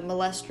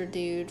molester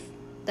dude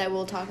that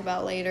we'll talk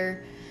about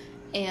later.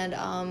 And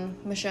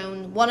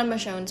Michonne, one of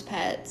Michonne's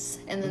pets,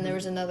 and then there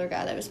was another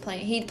guy that was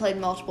playing. He'd played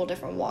multiple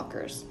different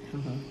walkers.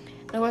 Mm-hmm.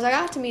 And of course, I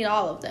got to meet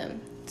all of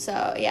them.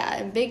 So yeah,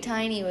 and Big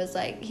Tiny was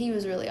like, he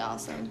was really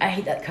awesome. I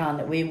hate that con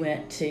that we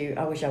went to.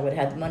 I wish I would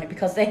have had the money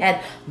because they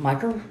had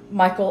Michael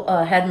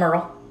had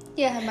Merle.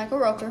 Yeah, had Michael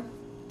Roker.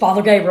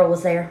 Father Gabriel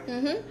was there.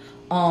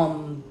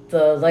 Mm-hmm.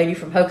 The lady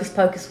from Hocus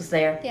Pocus was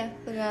there. Yeah,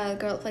 the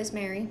girl that plays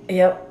Mary.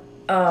 Yep.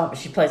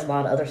 She plays a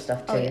lot of other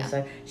stuff too. Oh, yeah.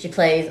 So she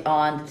plays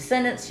on The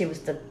Descendants. She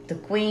was the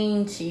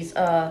queen. She's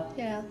the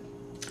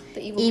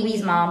evil Evie's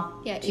queen.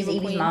 Mom. Yeah, she's Evie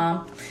Evie's queen.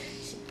 Mom.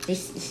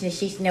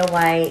 She's Snow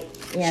White.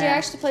 Yeah. She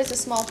actually plays a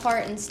small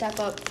part in Step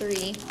Up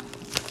 3.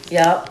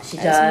 Yep, she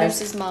does. As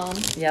Moose's mom.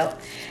 Yep.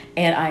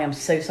 And I am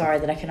so sorry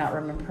that I cannot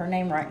remember her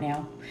name right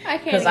now. I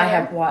can't. Because I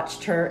have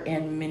watched her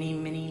in many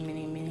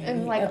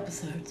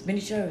episodes, many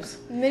shows.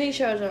 Many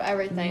shows of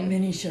everything.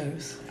 Many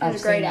shows.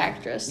 She's a great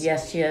actress.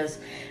 Yes, she is.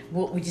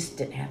 Well, we just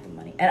didn't have the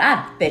money. And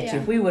I bet you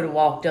if we would have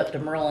walked up to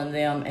Merle and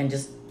them and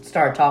just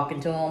started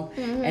talking to them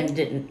and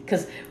didn't,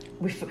 because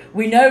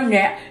we know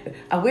now.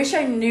 I wish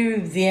I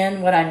knew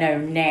then what I know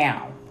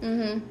now.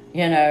 Mm-hmm.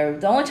 You know,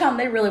 the only time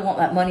they really want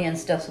that money and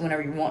stuff is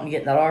whenever you want to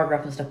get that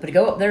autograph and stuff. But to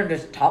go up there and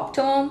just talk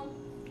to them,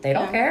 they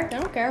don't care. They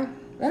don't care.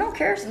 They don't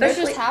care. They're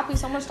just happy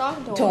someone's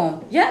talking to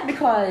them. Yeah,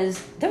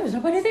 because there was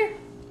nobody there.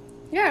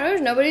 Yeah, there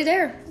was nobody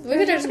there. We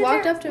could have just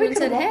walked up to them and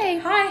said, hey.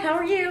 Hi, how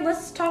are you?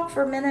 Let's talk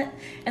for a minute.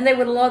 And they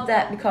would love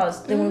that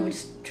because then we would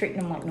just treat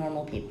them like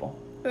normal people.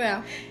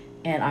 Yeah.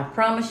 And I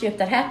promise you, if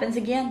that happens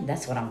again,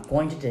 that's what I'm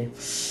going to do.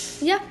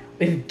 Yeah.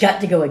 We've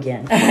got to go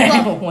again.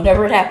 Well,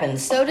 whenever it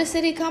happens. Soda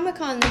City Comic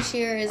Con this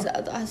year is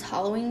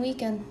Halloween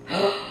weekend.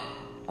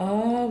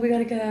 Oh, we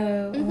gotta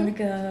go. I wanna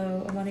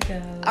go.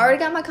 I already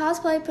got my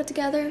cosplay put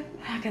together.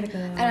 I gotta go.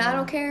 And I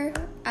don't care.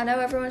 I know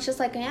everyone's just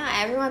like,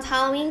 yeah, everyone's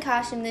Halloween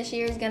costume this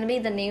year is gonna be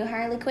the new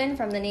Harley Quinn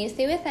from the new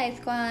Suicide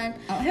Squad.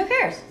 Oh, who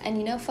cares? And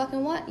you know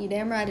fucking what? You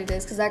damn right it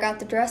is, because I got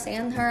the dress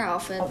and her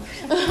outfit. Oh,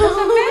 it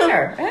doesn't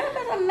matter. It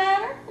doesn't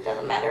matter. It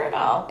doesn't matter at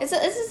all.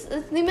 It's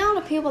the amount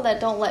of people that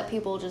don't let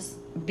people just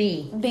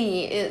be.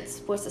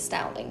 It's what's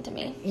astounding to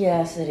me.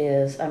 Yes, it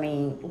is. I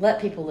mean,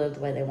 let people live the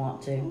way they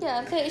want to.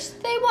 Yeah, they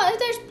want. If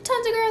there's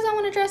tons of girls that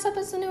want to dress up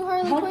as the new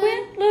Harley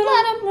Quinn.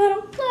 Let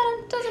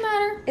them. Doesn't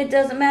matter. It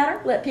doesn't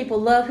matter. Let people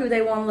love who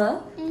they want to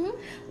love. Mm-hmm.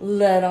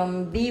 Let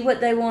them be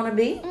what they want to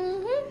be.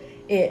 Mm-hmm.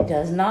 It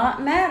does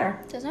not matter.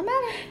 Doesn't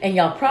matter. And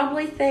y'all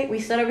probably think we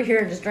sit over here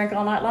and just drink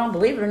all night long.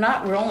 Believe it or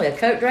not, we're only a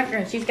Coke drinker,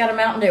 and she's got a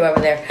Mountain Dew over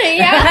there.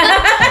 Yeah.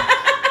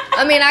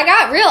 I mean, I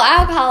got real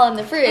alcohol in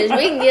the fridge.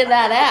 We can get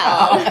that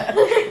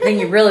out. Then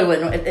you really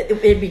wouldn't.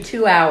 It'd be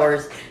 2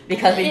 hours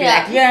because we'd be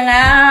like,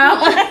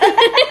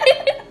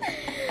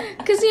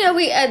 Because,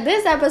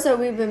 this episode,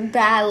 we've been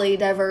badly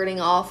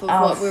diverting off of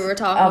what we were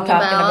talking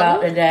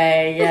about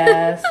today,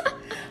 yes.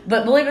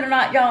 But believe it or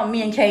not, y'all,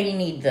 me and Katie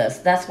need this.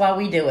 That's why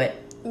we do it.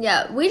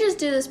 Yeah, we just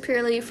do this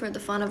purely for the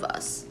fun of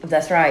us.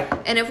 That's right.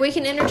 And if we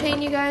can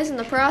entertain you guys in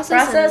the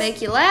process and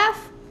make you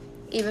laugh,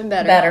 even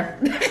better.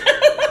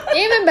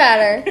 Even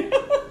better.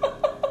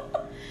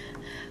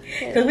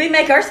 Because we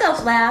make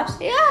ourselves laugh.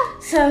 Yeah.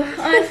 So,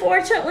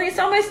 unfortunately, it's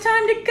almost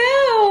time to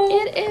go.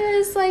 It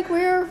is. Like,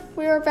 we're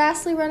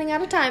vastly running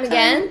out of time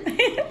again.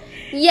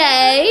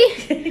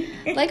 Yay.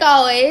 Like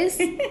always.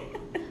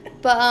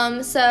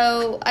 But,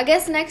 so, I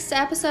guess next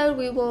episode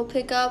we will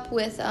pick up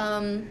with,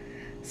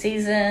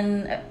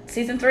 Season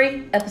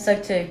 3,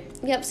 episode 2.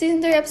 Yep,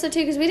 season 3, episode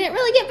 2, because we didn't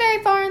really get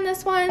very far in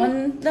this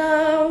one.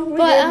 No, we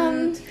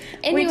didn't.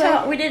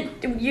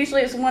 Anyway.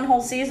 Usually it's one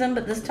whole season,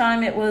 but this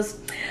time it was,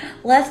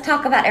 let's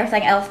talk about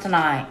everything else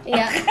tonight.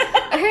 Yeah.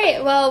 All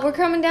right, well, we're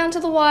coming down to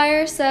the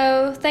wire,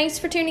 so thanks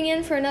for tuning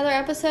in for another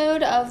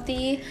episode of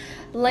the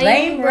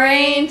Lame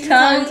Brain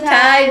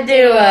Tongue-Tied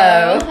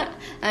Duo.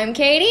 I'm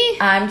Katie.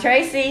 I'm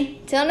Tracy.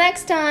 Till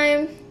next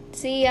time.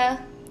 See ya.